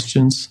couple of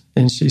questions?"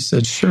 And she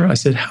said, "Sure." I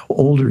said, "How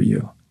old are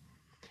you?"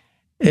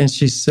 And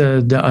she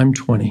said, "I'm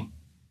 20.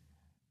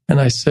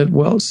 And I said,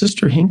 "Well,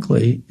 Sister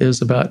Hinckley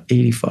is about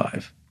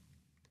 85.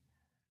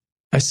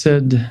 I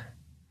said,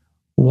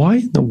 "Why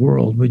in the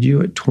world would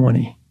you at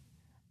 20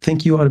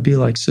 think you ought to be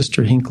like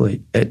Sister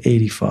Hinckley at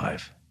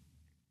 85?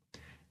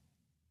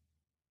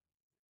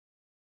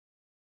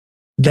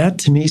 That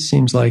to me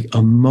seems like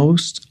a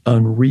most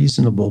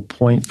unreasonable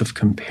point of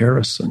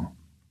comparison.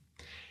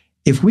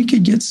 If we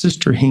could get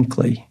Sister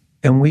Hinckley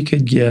and we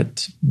could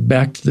get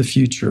Back to the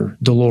Future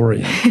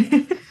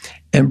DeLorean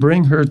and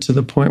bring her to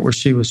the point where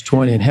she was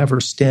 20 and have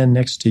her stand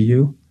next to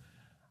you,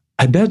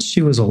 I bet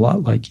she was a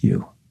lot like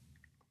you.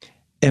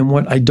 And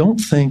what I don't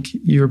think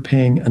you're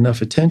paying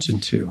enough attention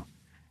to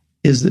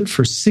is that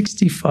for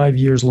 65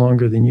 years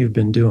longer than you've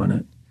been doing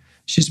it,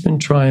 she's been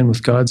trying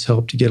with God's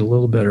help to get a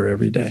little better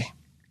every day."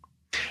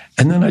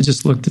 And then I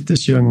just looked at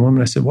this young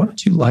woman. I said, "Why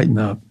don't you lighten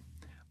up?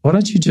 Why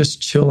don't you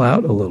just chill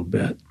out a little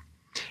bit?"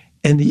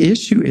 And the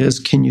issue is,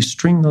 can you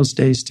string those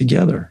days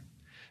together?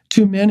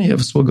 Too many of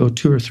us will go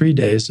 2 or 3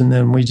 days, and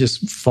then we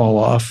just fall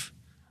off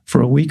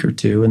for a week or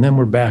two, and then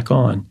we're back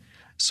on.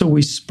 So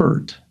we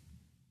spurt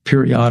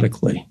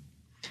periodically,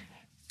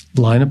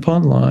 line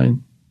upon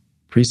line,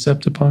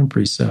 precept upon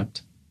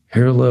precept,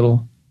 here a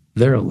little,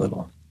 there a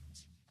little.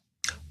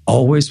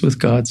 Always with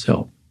God's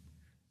help.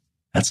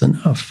 That's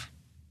enough.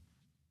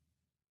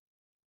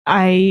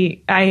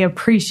 I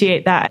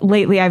appreciate that.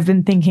 Lately, I've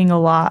been thinking a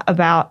lot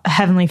about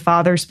Heavenly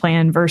Father's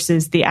plan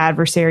versus the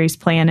adversary's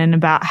plan, and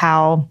about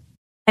how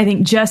I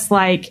think just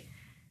like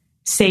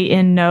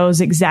Satan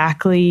knows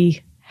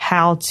exactly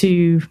how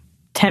to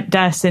tempt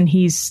us, and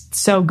he's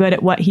so good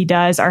at what he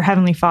does, our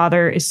Heavenly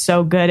Father is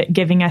so good at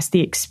giving us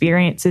the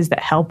experiences that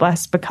help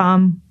us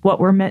become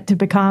what we're meant to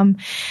become.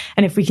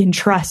 And if we can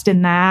trust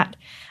in that,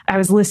 I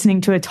was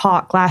listening to a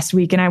talk last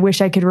week, and I wish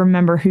I could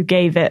remember who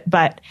gave it,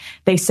 but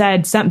they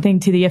said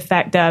something to the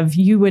effect of,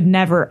 you would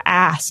never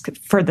ask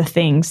for the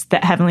things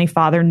that Heavenly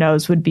Father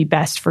knows would be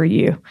best for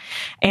you.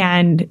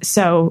 And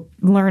so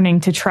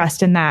learning to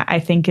trust in that, I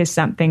think, is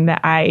something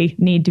that I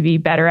need to be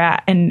better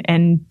at,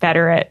 and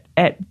better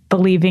at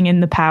believing in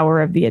the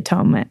power of the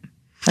atonement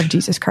of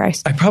Jesus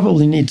Christ. I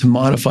probably need to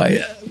modify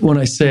when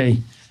I say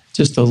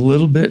just a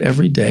little bit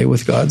every day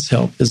with God's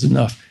help is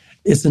enough.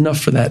 It's enough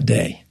for that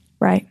day.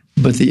 Right.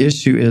 But the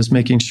issue is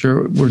making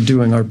sure we're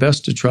doing our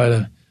best to try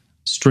to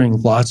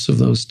string lots of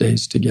those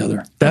days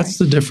together. That's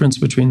right. The difference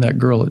between that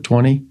girl at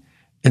 20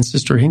 and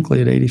Sister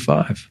Hinckley at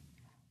 85.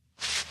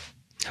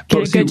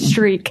 Get a good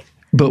streak.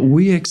 But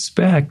we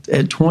expect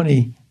at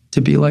 20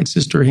 to be like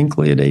Sister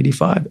Hinckley at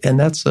 85, and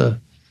that's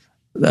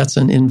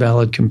an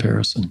invalid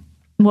comparison.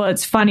 Well,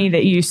 it's funny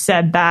that you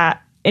said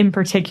that in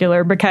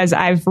particular, because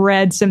I've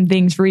read some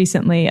things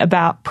recently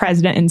about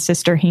President and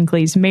Sister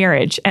Hinckley's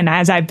marriage. And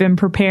as I've been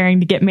preparing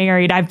to get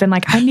married, I've been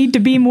like, I need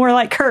to be more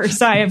like her.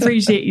 So I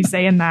appreciate you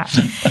saying that.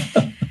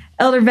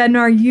 Elder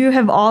Bednar, you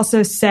have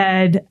also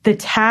said the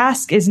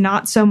task is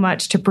not so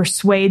much to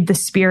persuade the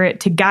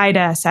Spirit to guide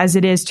us as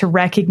it is to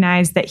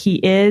recognize that He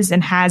is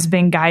and has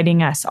been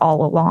guiding us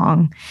all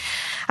along.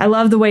 I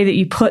love the way that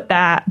you put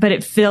that, but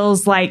it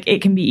feels like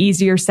it can be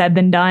easier said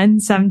than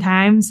done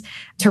sometimes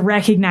to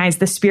recognize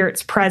the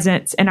Spirit's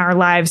presence in our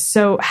lives.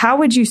 So how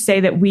would you say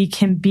that we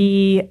can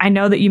be, I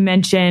know that you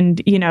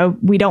mentioned,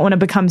 we don't want to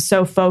become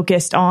so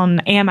focused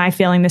on, am I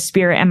feeling the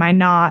Spirit? Am I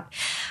not?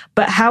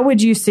 but how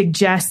would you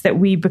suggest that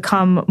we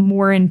become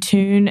more in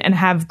tune and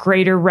have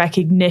greater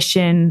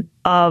recognition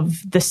of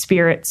the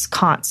Spirit's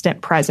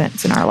constant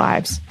presence in our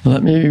lives?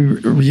 Let me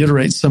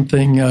reiterate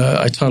something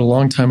I taught a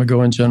long time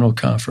ago in General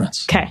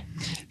Conference. Okay.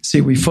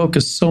 See, we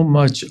focus so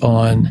much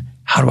on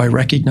how do I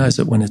recognize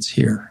it when it's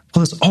here?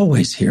 Well, it's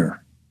always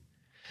here.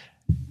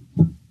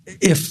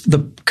 If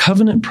the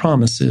covenant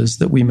promises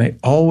that we may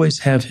always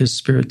have His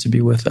Spirit to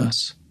be with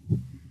us,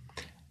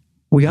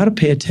 we ought to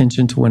pay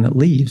attention to when it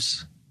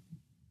leaves.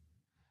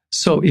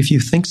 So if you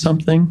think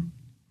something,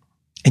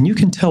 and you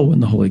can tell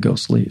when the Holy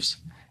Ghost leaves.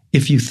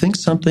 If you think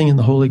something and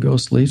the Holy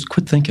Ghost leaves,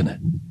 quit thinking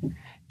it.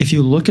 If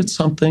you look at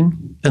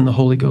something and the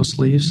Holy Ghost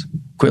leaves,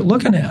 quit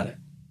looking at it.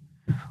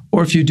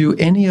 Or if you do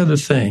any other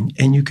thing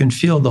and you can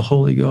feel the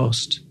Holy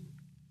Ghost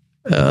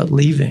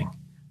leaving,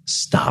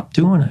 stop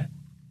doing it.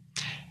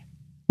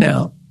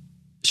 Now,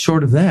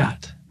 short of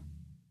that,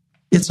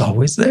 it's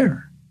always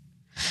there.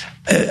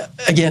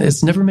 Again,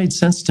 it's never made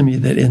sense to me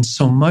that in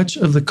so much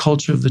of the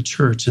culture of the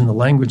church, in the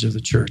language of the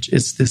church,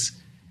 it's this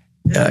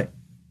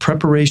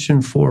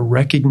preparation for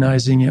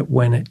recognizing it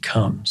when it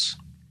comes.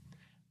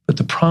 But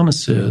the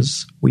promise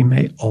is we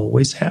may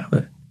always have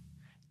it.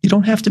 You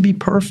don't have to be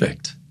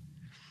perfect.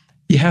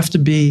 You have to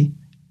be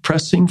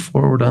pressing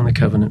forward on the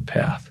covenant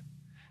path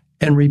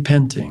and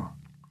repenting,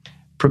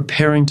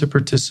 preparing to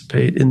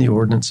participate in the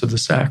ordinance of the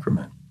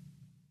sacrament.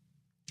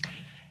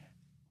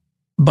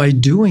 By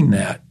doing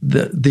that,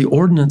 the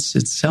ordinance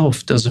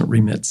itself doesn't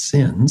remit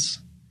sins,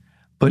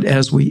 but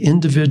as we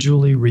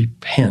individually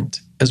repent,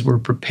 as we're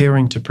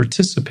preparing to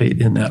participate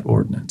in that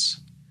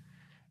ordinance,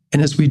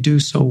 and as we do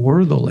so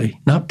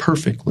worthily, not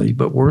perfectly,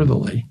 but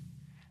worthily,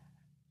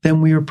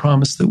 then we are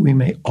promised that we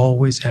may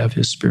always have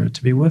His Spirit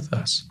to be with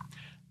us.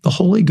 The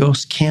Holy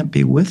Ghost can't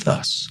be with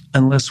us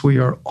unless we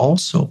are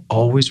also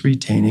always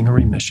retaining a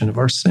remission of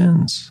our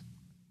sins.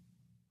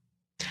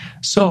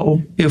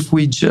 So if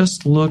we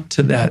just look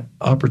to that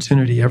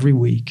opportunity every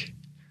week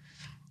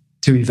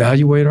to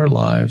evaluate our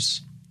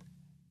lives,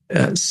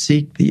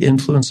 seek the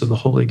influence of the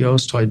Holy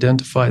Ghost to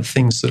identify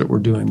things that we're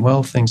doing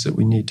well, things that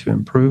we need to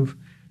improve,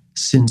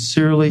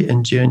 sincerely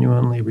and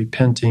genuinely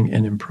repenting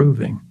and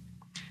improving,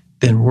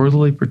 then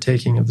worthily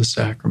partaking of the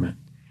sacrament.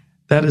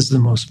 That is the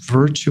most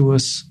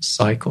virtuous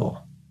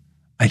cycle,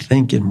 I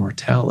think, in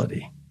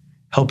mortality,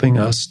 helping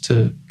us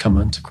to come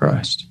unto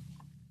Christ.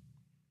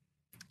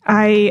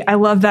 I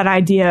love that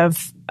idea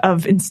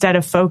of instead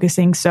of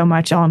focusing so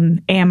much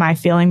on, am I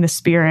feeling the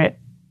Spirit,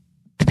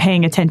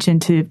 paying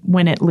attention to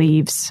when it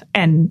leaves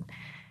and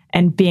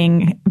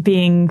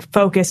being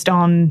focused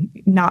on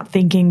not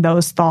thinking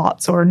those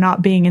thoughts or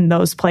not being in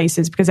those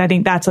places, because I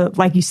think that's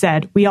like you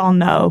said, we all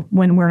know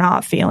when we're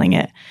not feeling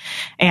it,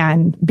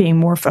 and being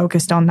more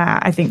focused on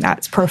that. I think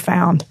that's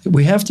profound.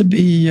 We have to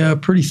be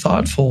pretty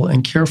thoughtful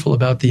and careful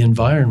about the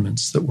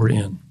environments that we're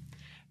in,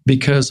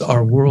 because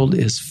our world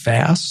is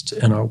fast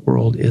and our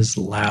world is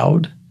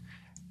loud,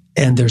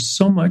 and there's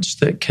so much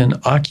that can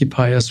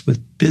occupy us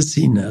with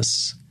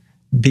busyness,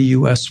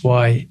 busyness,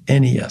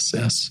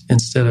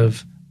 instead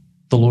of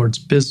the Lord's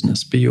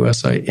business,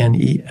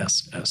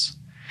 business.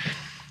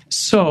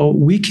 So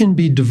we can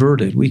be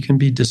diverted, we can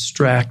be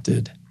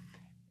distracted,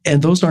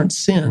 and those aren't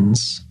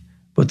sins,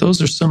 but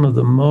those are some of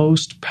the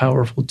most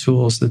powerful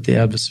tools that the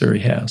adversary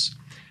has.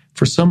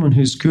 For someone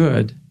who's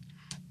good,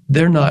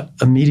 they're not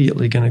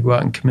immediately going to go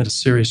out and commit a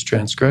serious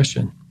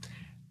transgression.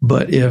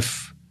 But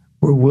if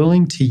we're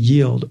willing to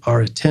yield our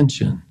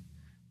attention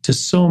to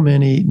so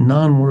many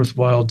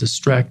non-worthwhile,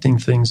 distracting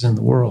things in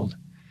the world,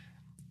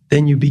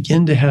 then you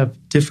begin to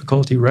have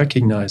difficulty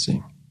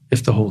recognizing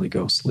if the Holy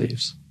Ghost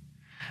leaves.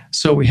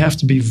 So we have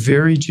to be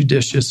very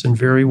judicious and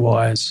very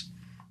wise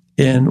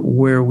in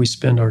where we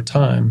spend our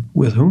time,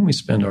 with whom we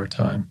spend our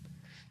time,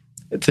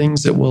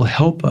 things that will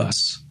help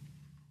us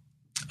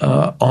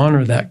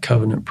honor that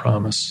covenant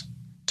promise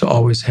to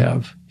always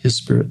have His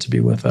Spirit to be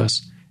with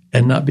us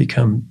and not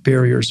become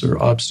barriers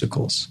or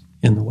obstacles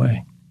in the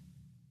way.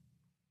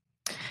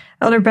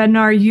 Elder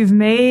Bednar, you've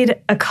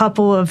made a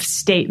couple of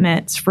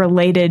statements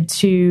related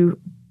to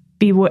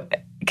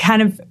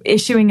kind of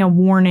issuing a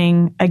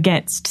warning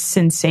against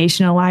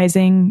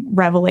sensationalizing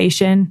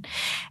revelation.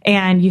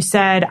 And you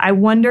said, I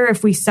wonder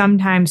if we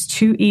sometimes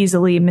too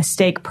easily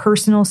mistake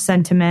personal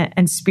sentiment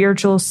and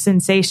spiritual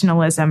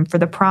sensationalism for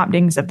the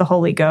promptings of the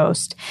Holy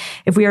Ghost.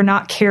 If we are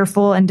not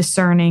careful and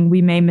discerning,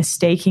 we may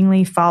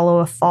mistakenly follow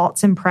a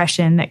false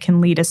impression that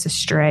can lead us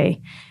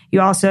astray. You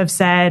also have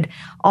said,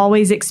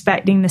 always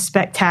expecting the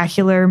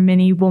spectacular,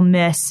 many will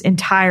miss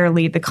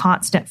entirely the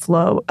constant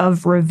flow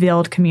of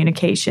revealed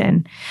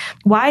communication.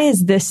 Why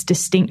is this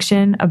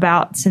distinction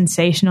about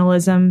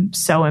sensationalism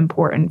so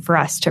important for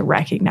us to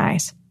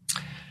recognize?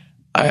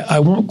 I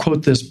won't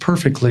quote this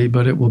perfectly,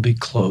 but it will be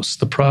close.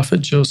 The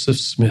prophet Joseph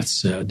Smith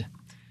said,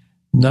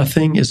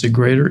 "Nothing is a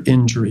greater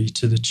injury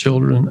to the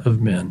children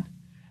of men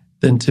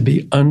than to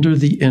be under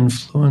the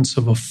influence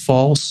of a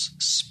false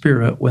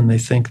spirit when they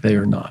think they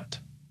are not."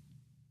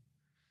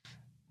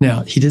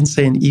 Now, he didn't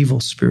say an evil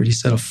spirit, he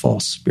said a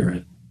false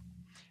spirit.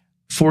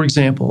 For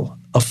example,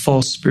 a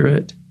false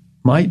spirit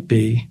might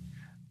be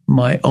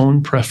my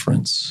own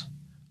preference,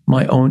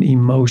 my own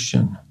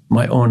emotion,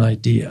 my own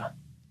idea.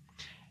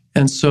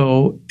 And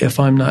so if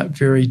I'm not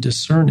very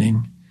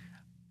discerning,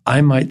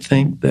 I might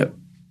think that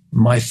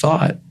my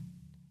thought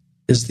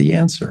is the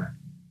answer.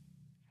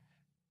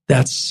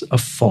 That's a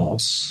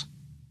false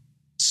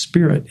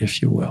spirit,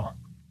 if you will.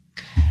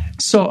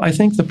 So I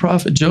think the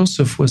prophet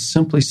Joseph was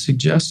simply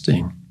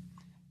suggesting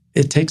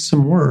it takes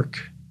some work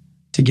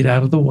to get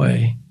out of the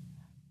way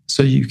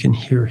so you can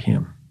hear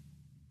him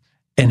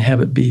and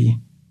have it be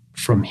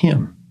from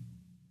him,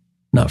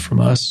 not from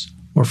us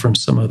or from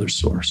some other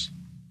source.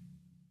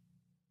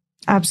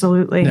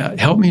 Absolutely. Now,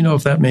 help me know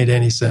if that made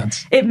any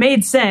sense. It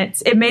made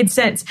sense. It made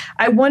sense.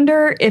 I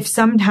wonder if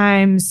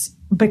sometimes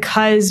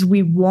because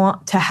we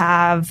want to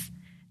have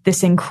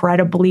this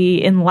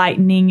incredibly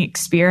enlightening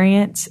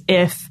experience,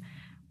 if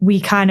we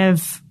kind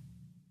of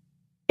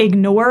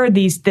ignore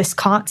this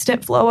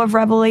constant flow of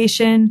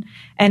revelation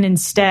and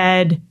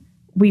instead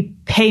we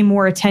pay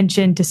more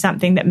attention to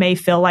something that may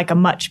feel like a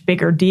much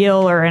bigger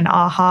deal or an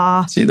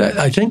aha. See,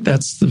 I think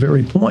that's the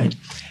very point.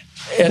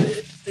 And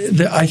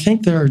I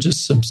think there are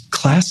just some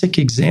classic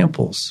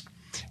examples.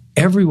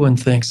 Everyone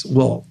thinks,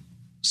 well,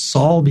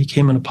 Saul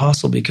became an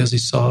apostle because he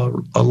saw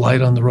a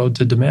light on the road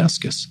to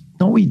Damascus.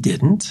 No, he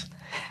didn't.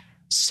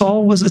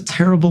 Saul was a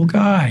terrible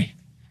guy.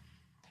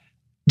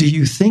 Do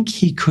you think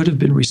he could have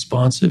been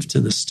responsive to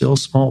the still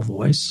small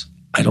voice?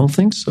 I don't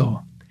think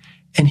so.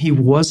 And he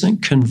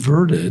wasn't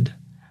converted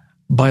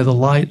by the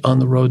light on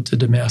the road to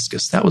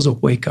Damascus. That was a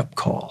wake-up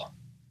call.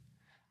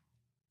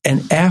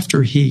 And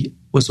after he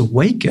was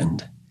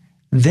awakened,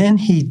 then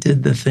he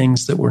did the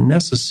things that were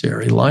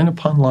necessary, line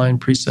upon line,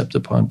 precept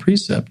upon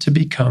precept, to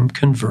become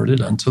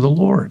converted unto the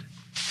Lord.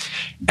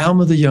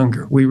 Alma the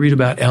Younger, we read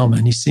about Alma,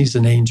 and he sees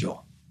an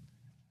angel.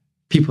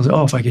 People say,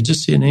 oh, if I could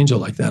just see an angel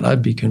like that,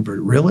 I'd be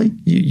converted. Really?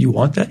 You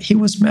want that? He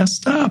was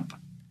messed up.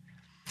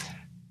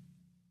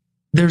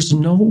 There's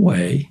no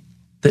way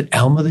that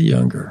Alma the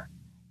Younger,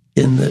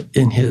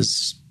 in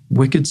his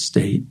wicked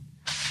state,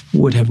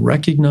 would have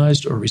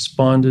recognized or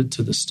responded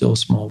to the still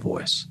small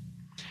voice.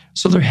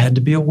 So there had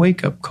to be a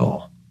wake-up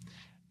call.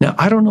 Now,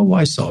 I don't know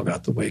why Saul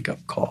got the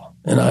wake-up call,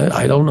 and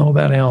I don't know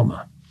about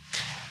Alma,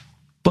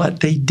 but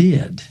they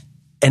did.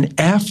 And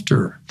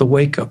after the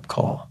wake-up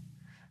call,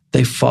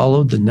 they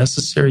followed the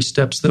necessary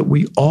steps that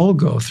we all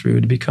go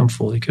through to become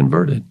fully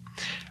converted.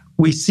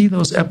 We see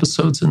those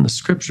episodes in the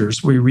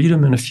scriptures. We read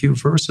them in a few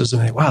verses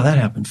and think, wow, that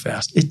happened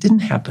fast. It didn't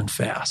happen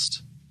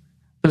fast.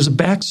 There's a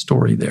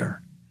backstory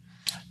there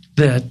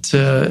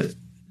that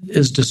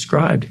is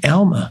described.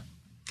 Alma,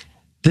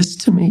 this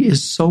to me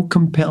is so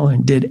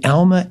compelling. Did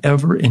Alma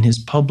ever, in his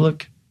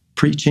public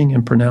preaching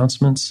and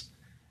pronouncements,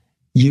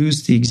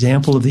 use the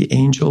example of the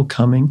angel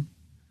coming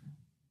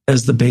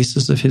as the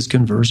basis of his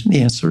conversion?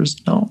 The answer is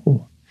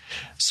no.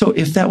 So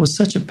if that was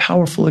such a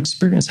powerful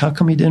experience, how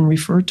come he didn't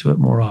refer to it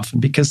more often?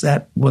 Because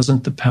that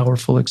wasn't the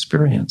powerful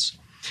experience.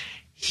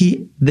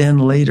 He then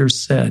later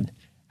said,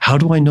 how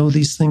do I know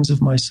these things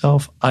of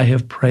myself? I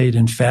have prayed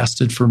and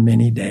fasted for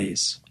many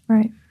days.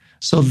 Right.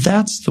 So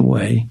that's the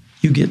way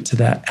you get to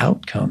that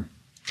outcome.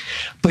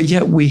 But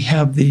yet we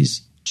have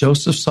these,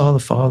 Joseph saw the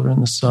Father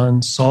and the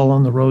Son, Saul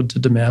on the road to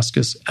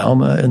Damascus,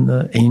 Alma and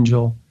the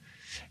angel,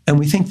 and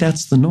we think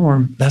that's the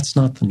norm. That's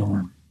not the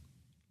norm.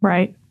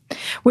 Right.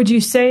 Would you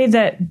say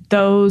that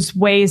those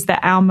ways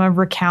that Alma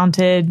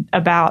recounted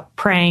about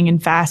praying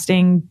and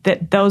fasting,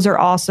 that those are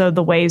also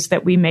the ways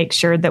that we make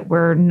sure that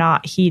we're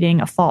not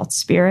heeding a false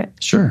spirit?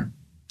 Sure.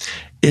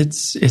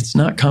 It's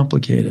not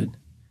complicated.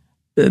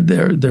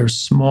 They're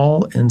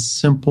small and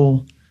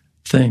simple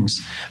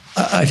things.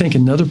 I think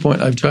another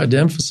point I've tried to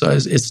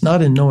emphasize, it's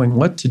not in knowing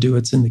what to do,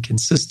 it's in the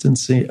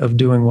consistency of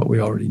doing what we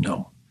already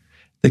know.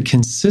 The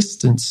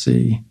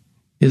consistency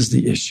is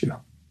the issue.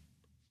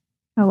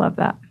 I love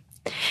that.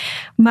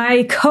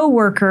 My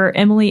coworker,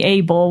 Emily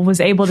Abel, was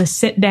able to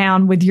sit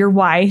down with your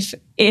wife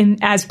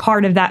as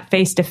part of that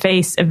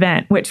face-to-face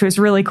event, which was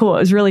really cool. It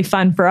was really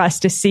fun for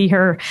us to see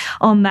her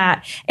on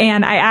that.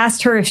 And I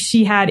asked her if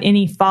she had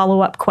any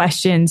follow-up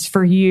questions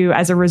for you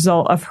as a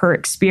result of her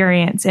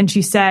experience. And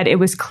she said, it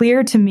was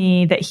clear to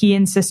me that he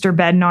and Sister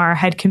Bednar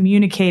had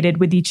communicated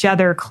with each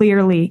other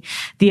clearly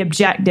the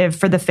objective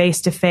for the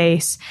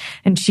face-to-face.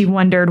 And she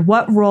wondered,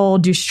 what role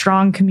do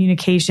strong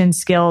communication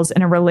skills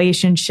in a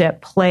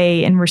relationship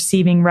play in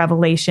receiving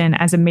revelation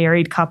as a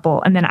married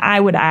couple? And then I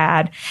would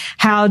add,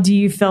 how do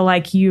you feel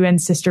like you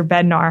and Sister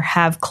Bednar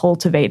have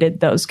cultivated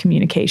those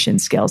communication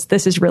skills?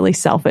 This is really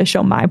selfish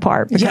on my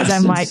part because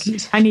I'm like,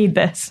 I need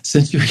this.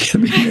 Since you're going to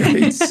be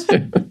married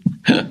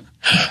soon.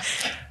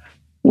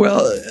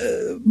 Well,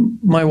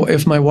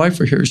 if my wife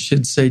were here,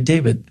 she'd say,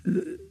 David,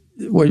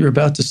 what you're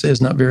about to say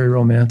is not very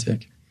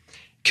romantic.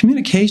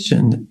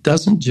 Communication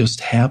doesn't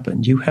just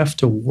happen. You have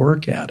to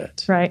work at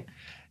it. Right.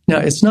 Now,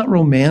 it's not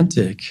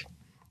romantic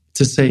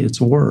to say it's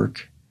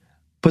work,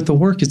 but the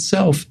work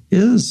itself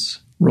is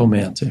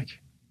romantic.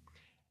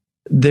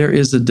 There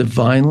is a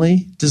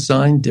divinely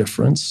designed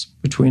difference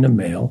between a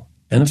male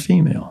and a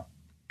female.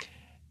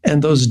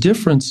 And those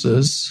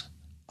differences,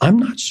 I'm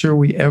not sure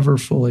we ever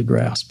fully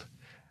grasp.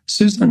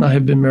 Susan and I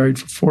have been married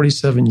for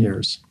 47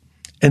 years.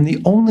 And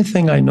the only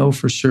thing I know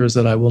for sure is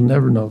that I will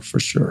never know for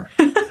sure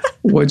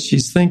what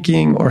she's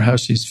thinking or how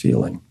she's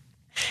feeling.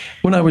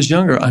 When I was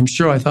younger, I'm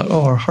sure I thought,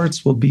 our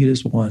hearts will beat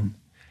as one.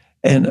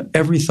 And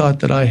every thought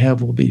that I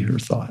have will be her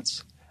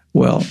thoughts.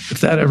 Well,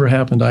 if that ever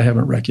happened, I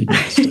haven't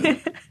recognized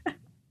it.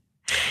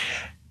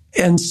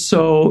 And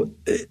so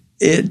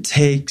it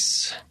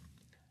takes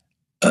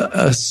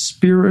a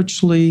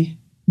spiritually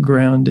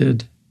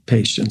grounded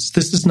patience.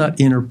 This is not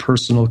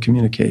interpersonal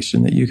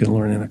communication that you can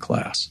learn in a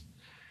class.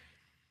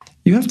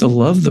 You have to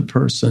love the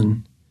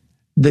person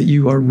that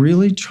you are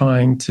really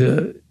trying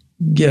to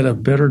get a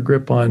better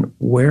grip on.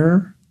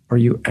 Where are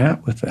you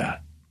at with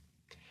that?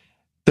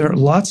 There are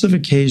lots of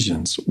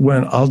occasions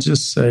when I'll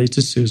just say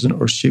to Susan,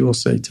 or she will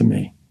say to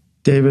me,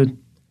 David,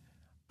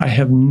 I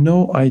have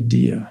no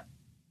idea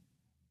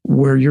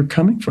where you're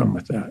coming from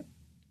with that.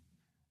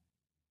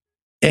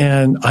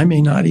 And I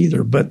may not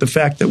either, but the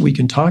fact that we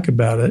can talk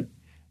about it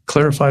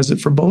clarifies it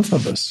for both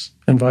of us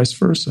and vice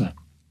versa.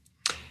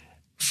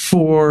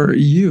 For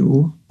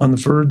you, on the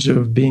verge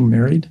of being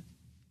married,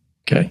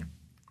 okay?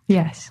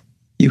 Yes.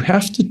 You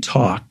have to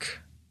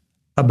talk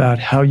about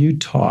how you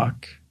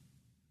talk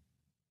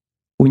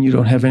when you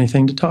don't have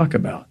anything to talk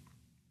about.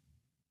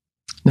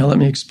 Now, let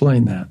me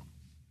explain that.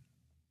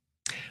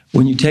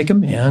 When you take a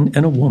man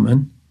and a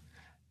woman,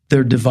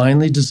 they're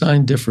divinely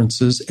designed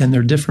differences and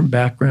they're different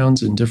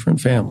backgrounds and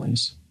different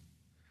families.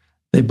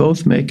 They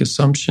both make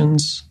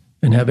assumptions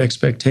and have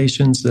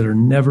expectations that are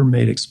never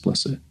made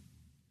explicit.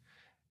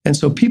 And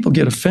so people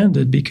get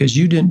offended because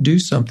you didn't do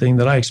something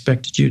that I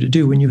expected you to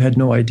do when you had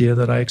no idea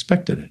that I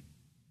expected it.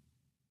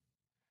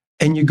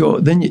 And you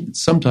go,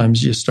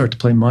 sometimes you start to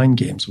play mind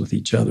games with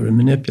each other and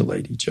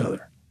manipulate each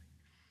other.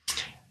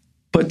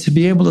 But to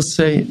be able to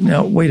say,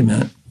 now, wait a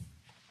minute,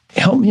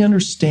 help me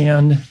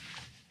understand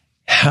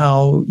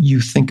how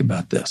you think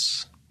about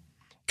this.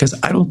 Because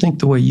I don't think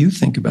the way you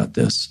think about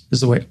this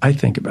is the way I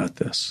think about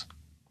this.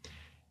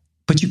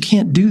 But you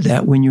can't do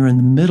that when you're in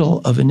the middle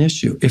of an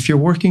issue. If you're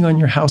working on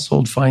your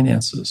household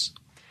finances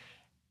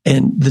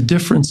and the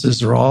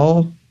differences are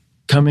all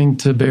coming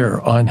to bear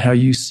on how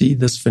you see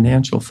this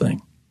financial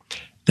thing,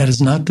 that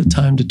is not the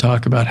time to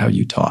talk about how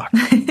you talk,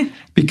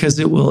 because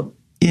it will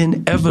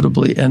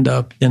inevitably end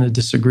up in a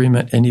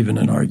disagreement and even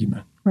an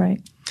argument.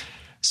 Right.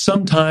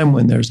 Sometime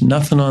when there's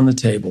nothing on the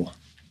table,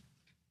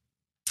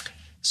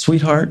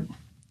 sweetheart,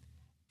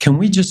 can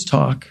we just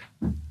talk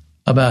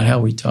about how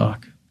we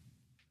talk?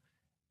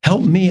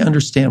 Help me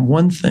understand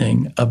one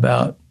thing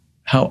about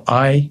how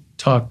I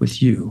talk with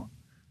you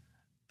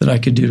that I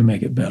could do to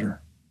make it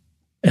better,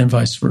 and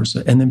vice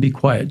versa. And then be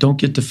quiet. Don't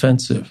get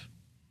defensive.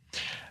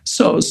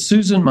 So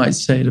Susan might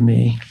say to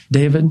me,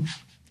 David,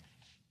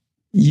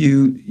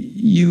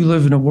 you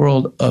live in a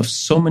world of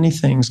so many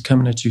things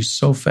coming at you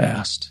so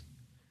fast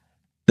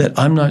that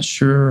I'm not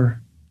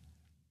sure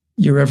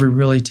you're ever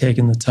really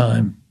taking the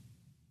time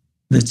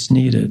that's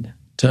needed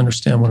to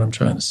understand what I'm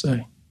trying to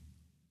say.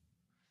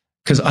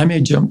 Because I may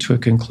jump to a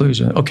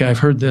conclusion. Okay, I've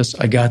heard this.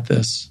 I got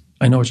this.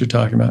 I know what you're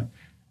talking about.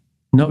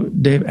 No,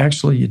 Dave,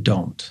 actually you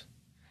don't.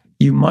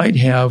 You might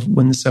have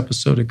when this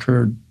episode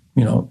occurred,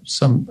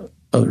 some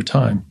other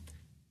time,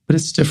 but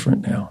it's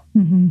different now.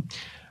 Mm-hmm.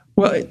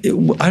 Well,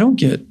 I don't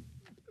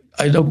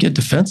get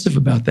defensive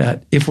about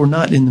that. If we're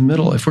not in the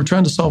middle, if we're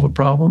trying to solve a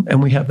problem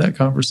and we have that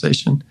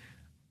conversation,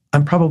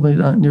 I'm probably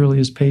not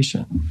nearly as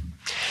patient.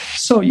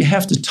 So you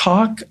have to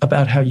talk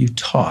about how you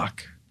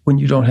talk when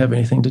you don't have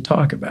anything to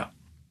talk about.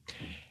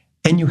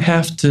 And you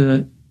have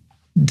to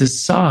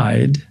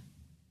decide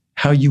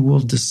how you will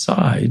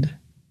decide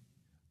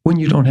when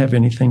you don't have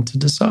anything to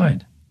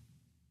decide.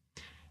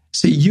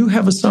 See, you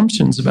have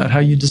assumptions about how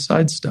you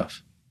decide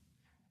stuff.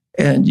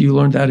 And you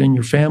learned that in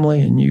your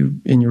family and you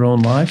in your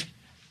own life.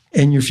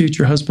 And your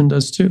future husband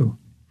does too.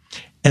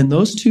 And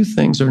those two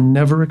things are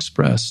never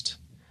expressed.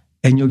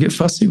 And you'll get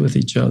fussy with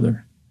each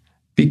other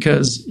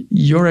because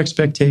your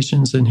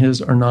expectations and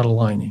his are not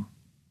aligning.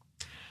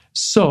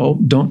 So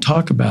don't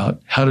talk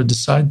about how to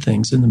decide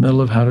things in the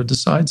middle of how to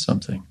decide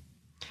something.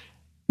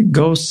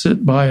 Go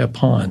sit by a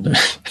pond,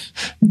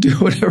 do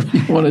whatever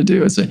you want to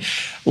do and say,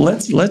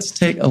 let's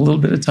take a little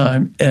bit of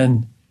time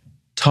and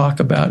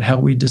talk about how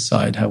we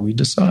decide.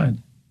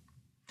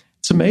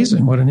 It's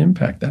amazing what an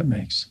impact that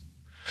makes.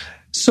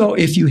 So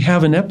if you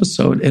have an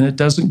episode and it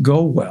doesn't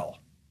go well,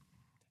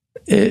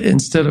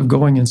 instead of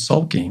going and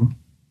sulking,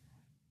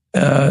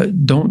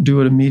 don't do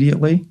it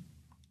immediately,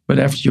 but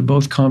after you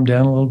both calm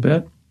down a little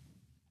bit,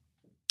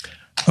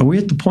 are we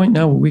at the point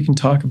now where we can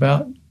talk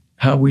about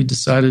how we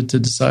decided to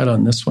decide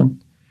on this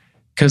one?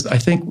 Because I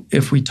think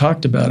if we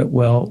talked about it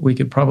well, we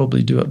could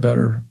probably do it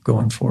better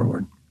going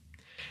forward.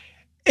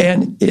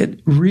 And it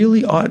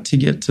really ought to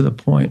get to the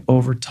point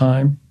over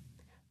time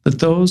that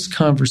those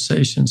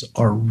conversations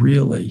are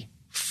really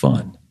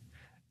fun.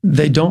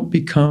 They don't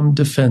become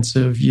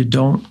defensive. You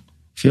don't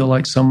feel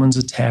like someone's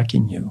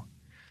attacking you.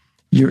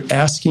 You're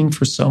asking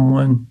for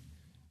someone.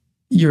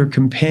 Your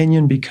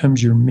companion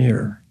becomes your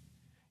mirror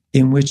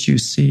in which you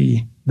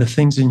see the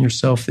things in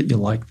yourself that you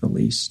like the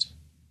least.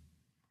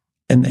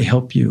 And they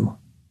help you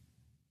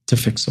to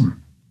fix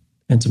them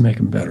and to make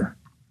them better.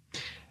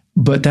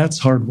 But that's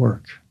hard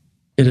work.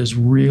 It is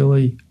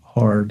really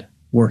hard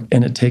work,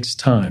 and it takes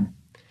time.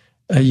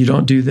 You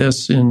don't do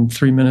this in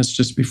 3 minutes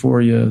just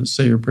before you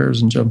say your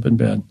prayers and jump in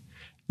bed.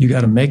 You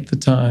got to make the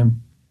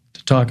time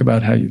to talk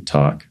about how you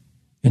talk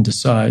and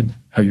decide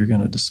how you're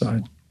going to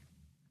decide.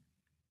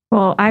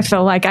 Well, I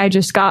feel like I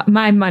just got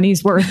my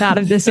money's worth out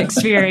of this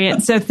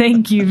experience. So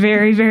thank you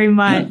very, very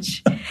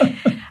much.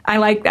 I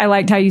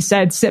liked how you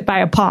said sit by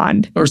a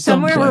pond or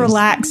somewhere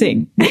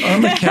relaxing.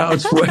 On the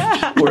couch,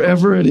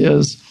 wherever it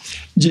is.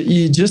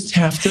 You just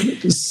have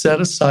to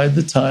set aside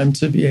the time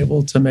to be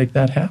able to make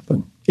that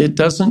happen. It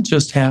doesn't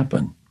just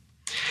happen.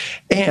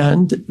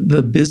 And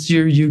the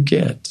busier you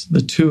get,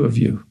 the two of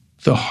you,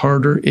 the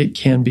harder it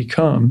can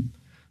become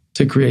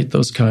to create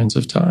those kinds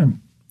of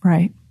time.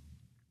 Right.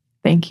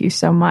 Thank you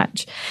so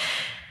much.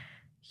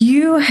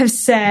 You have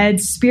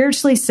said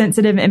spiritually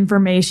sensitive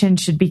information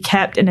should be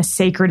kept in a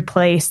sacred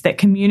place that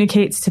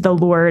communicates to the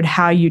Lord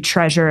how you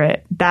treasure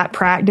it. That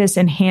practice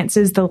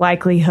enhances the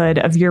likelihood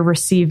of your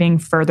receiving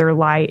further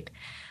light.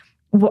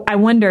 I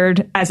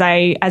wondered as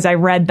I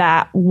read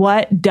that,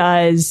 what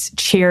does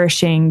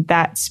cherishing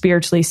that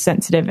spiritually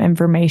sensitive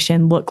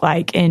information look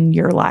like in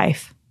your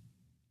life?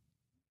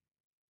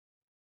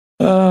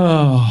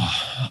 Oh,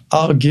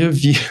 I'll give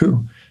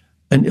you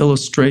an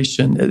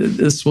illustration.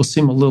 This will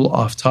seem a little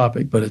off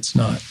topic, but it's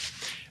not.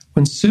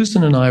 When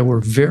Susan and I were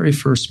very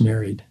first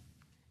married,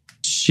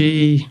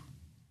 she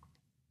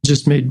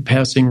just made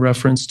passing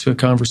reference to a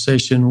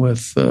conversation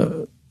with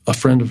a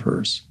friend of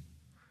hers.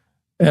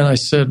 And I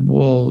said,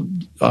 well,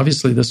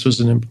 obviously this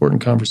was an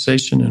important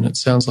conversation and it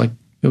sounds like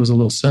it was a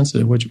little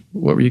sensitive. What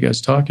were you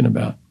guys talking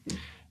about?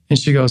 And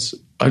she goes,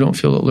 I don't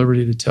feel at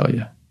liberty to tell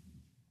you.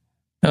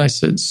 And I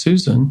said,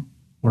 Susan,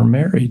 we're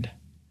married.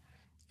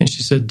 And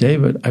she said,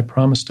 David, I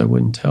promised I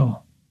wouldn't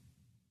tell.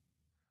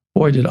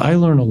 Boy, did I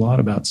learn a lot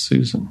about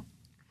Susan.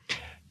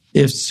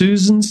 If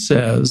Susan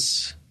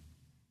says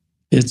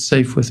it's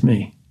safe with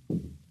me,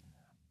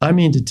 I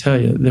mean to tell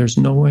you, there's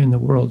no way in the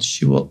world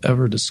she will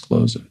ever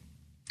disclose it.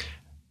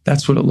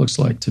 That's what it looks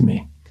like to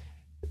me.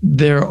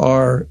 There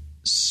are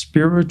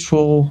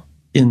spiritual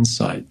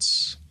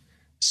insights,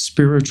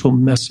 spiritual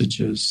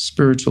messages,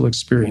 spiritual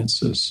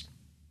experiences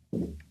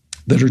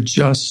that are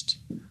just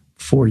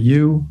for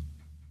you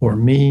or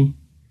me,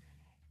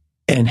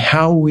 and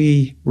how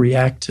we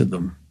react to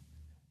them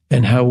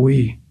and how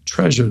we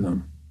treasure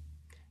them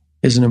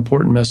is an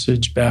important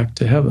message back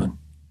to heaven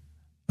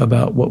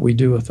about what we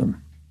do with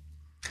them.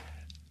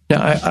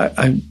 Now,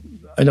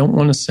 I don't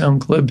want to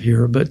sound glib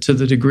here, but to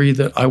the degree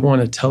that I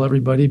want to tell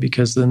everybody,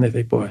 because then they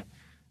think, boy,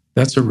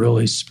 that's a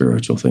really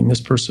spiritual thing.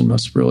 This person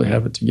must really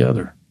have it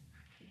together.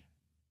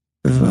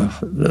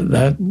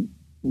 That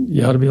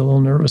you ought to be a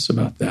little nervous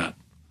about that.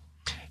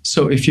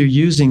 So if you're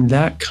using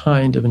that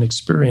kind of an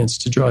experience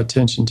to draw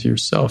attention to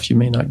yourself, you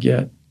may not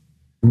get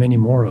many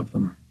more of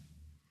them.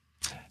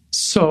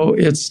 So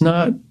it's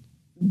not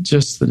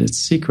just that it's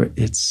secret,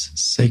 it's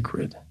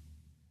sacred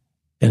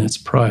and it's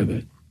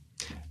private.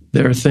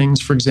 There are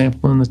things, for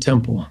example, in the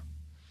temple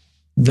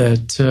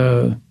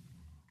that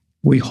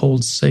we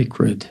hold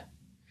sacred.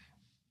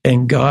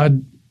 And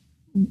God,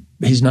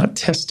 He's not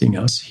testing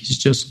us, He's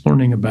just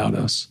learning about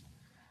us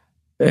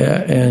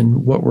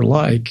and what we're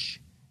like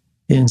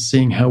in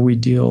seeing how we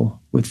deal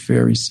with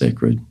very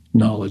sacred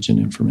knowledge and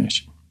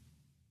information.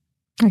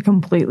 I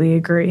completely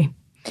agree.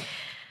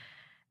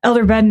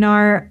 Elder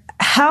Bednar,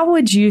 how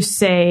would you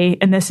say,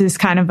 and this is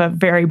kind of a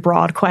very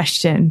broad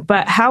question,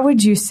 but how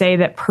would you say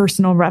that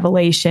personal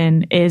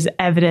revelation is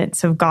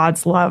evidence of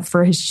God's love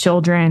for His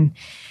children?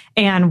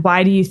 And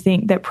why do you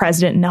think that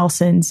President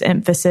Nelson's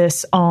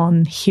emphasis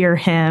on hear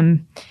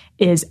Him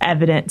is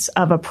evidence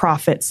of a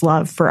prophet's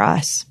love for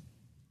us?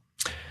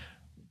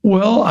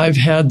 Well, I've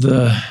had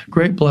the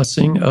great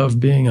blessing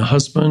of being a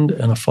husband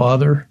and a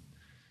father.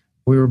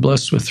 We were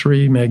blessed with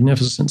 3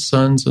 magnificent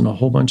sons and a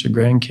whole bunch of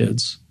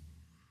grandkids.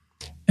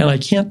 And I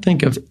can't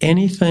think of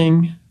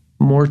anything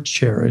more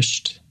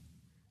cherished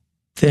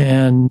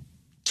than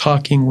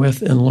talking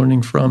with and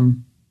learning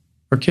from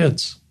our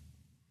kids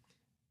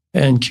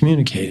and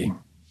communicating.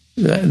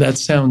 That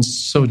sounds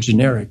so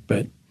generic,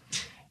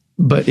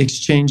 but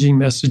exchanging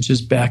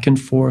messages back and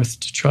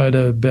forth to try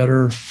to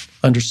better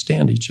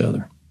understand each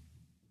other.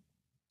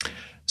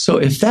 So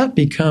if that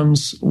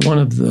becomes one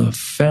of the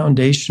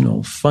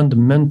foundational,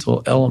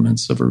 fundamental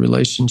elements of a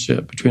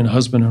relationship between a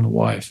husband and a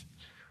wife,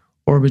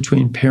 or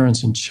between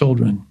parents and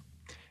children,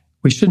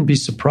 we shouldn't be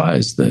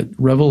surprised that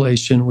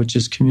revelation, which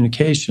is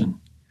communication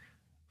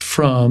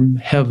from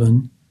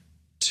heaven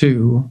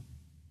to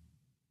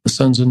the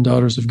sons and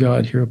daughters of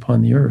God here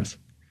upon the earth,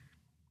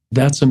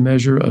 that's a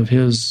measure of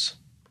His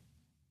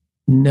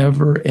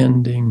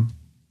never-ending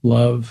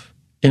love,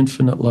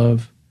 infinite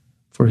love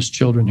for His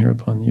children here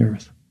upon the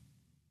earth.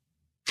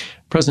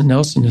 President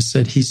Nelson has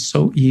said he's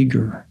so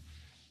eager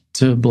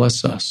to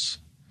bless us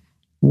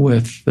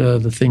with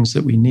the things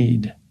that we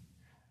need.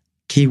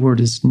 Key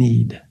word is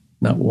need,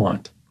 not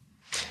want.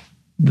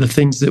 The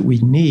things that we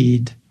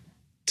need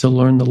to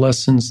learn the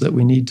lessons that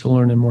we need to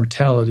learn in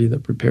mortality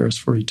that prepare us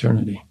for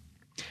eternity.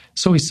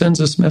 So he sends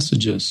us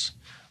messages.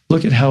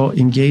 Look at how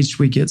engaged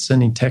we get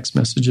sending text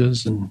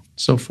messages and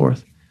so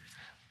forth.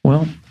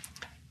 Well,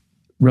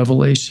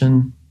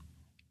 Revelation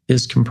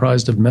is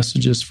comprised of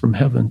messages from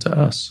heaven to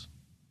us.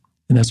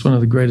 And that's one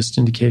of the greatest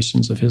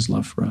indications of his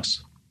love for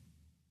us.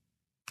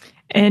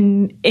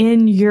 And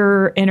in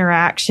your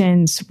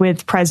interactions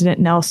with President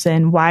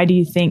Nelson, why do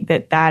you think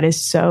that that is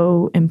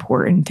so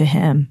important to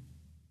him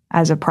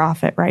as a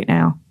prophet right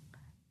now?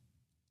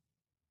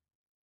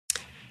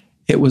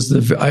 It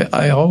was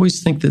I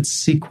always think that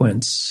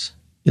sequence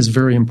is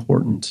very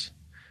important.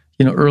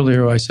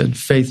 Earlier I said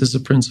faith is a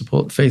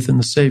principle, faith in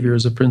the Savior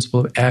is a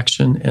principle of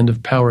action and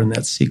of power, and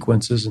that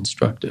sequence is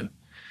instructive.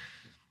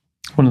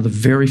 One of the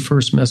very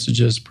first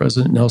messages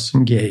President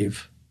Nelson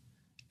gave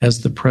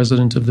as the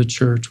president of the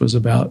church was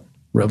about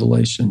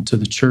revelation to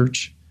the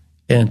church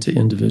and to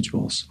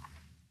individuals.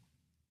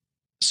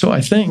 So I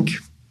think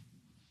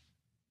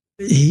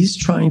he's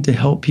trying to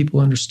help people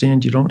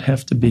understand you don't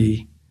have to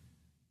be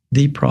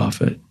the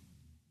prophet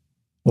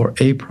or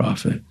a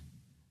prophet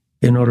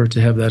in order to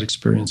have that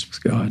experience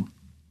with God.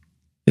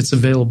 It's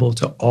available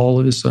to all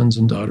of his sons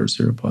and daughters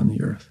here upon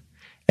the earth.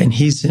 And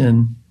he's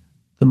in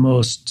the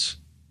most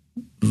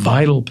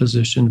vital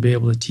position to be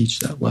able to teach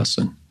that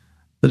lesson,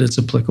 that it's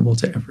applicable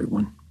to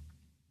everyone.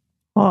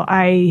 Well,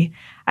 I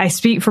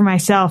speak for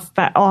myself,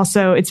 but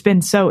also it's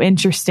been so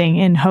interesting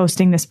in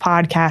hosting this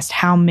podcast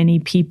how many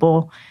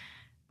people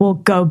will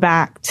go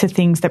back to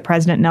things that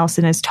President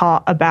Nelson has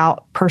taught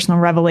about personal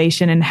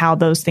revelation and how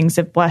those things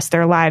have blessed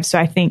their lives. So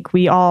I think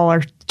we all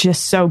are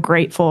just so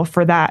grateful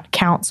for that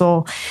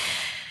counsel.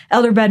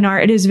 Elder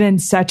Bednar, it has been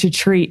such a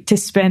treat to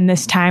spend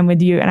this time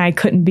with you, and I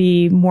couldn't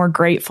be more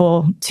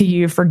grateful to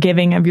you for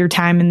giving of your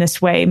time in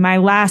this way. My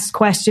last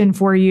question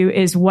for you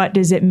is, what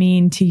does it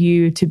mean to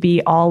you to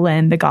be all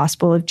in the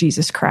gospel of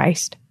Jesus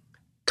Christ?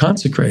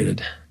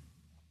 Consecrated.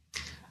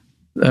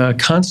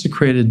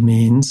 Consecrated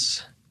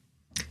means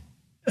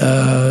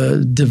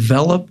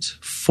developed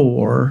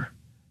for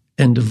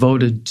and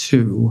devoted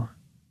to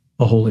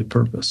a holy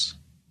purpose.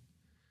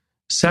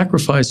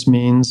 Sacrifice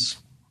means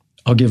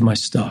I'll give my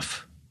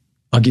stuff.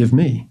 I'll give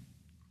me.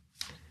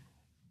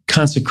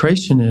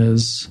 Consecration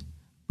is,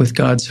 with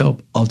God's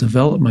help, I'll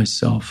develop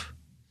myself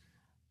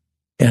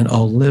and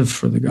I'll live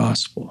for the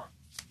gospel.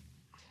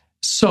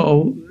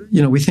 So,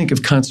 we think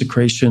of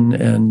consecration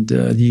and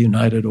the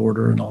United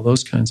Order and all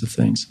those kinds of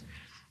things.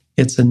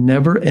 It's a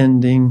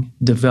never-ending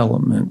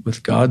development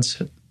with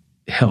God's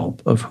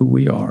help of who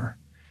we are.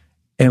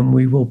 And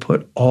we will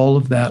put all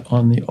of that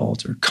on the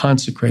altar,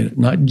 consecrate it,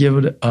 not give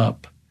it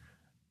up,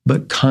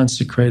 but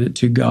consecrate it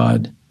to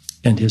God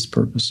and his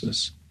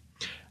purposes.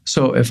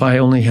 So if I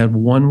only had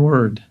one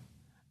word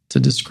to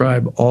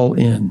describe all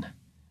in,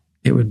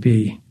 it would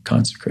be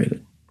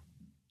consecrated.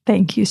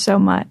 Thank you so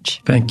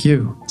much. Thank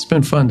you. It's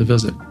been fun to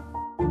visit.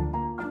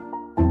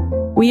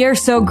 We are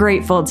so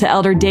grateful to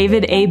Elder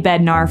David A.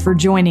 Bednar for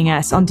joining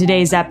us on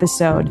today's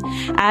episode.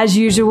 As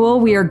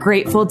usual, we are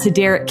grateful to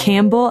Derek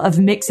Campbell of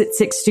Mix It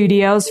 6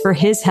 Studios for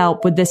his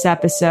help with this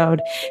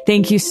episode.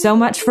 Thank you so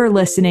much for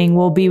listening.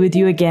 We'll be with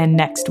you again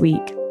next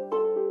week.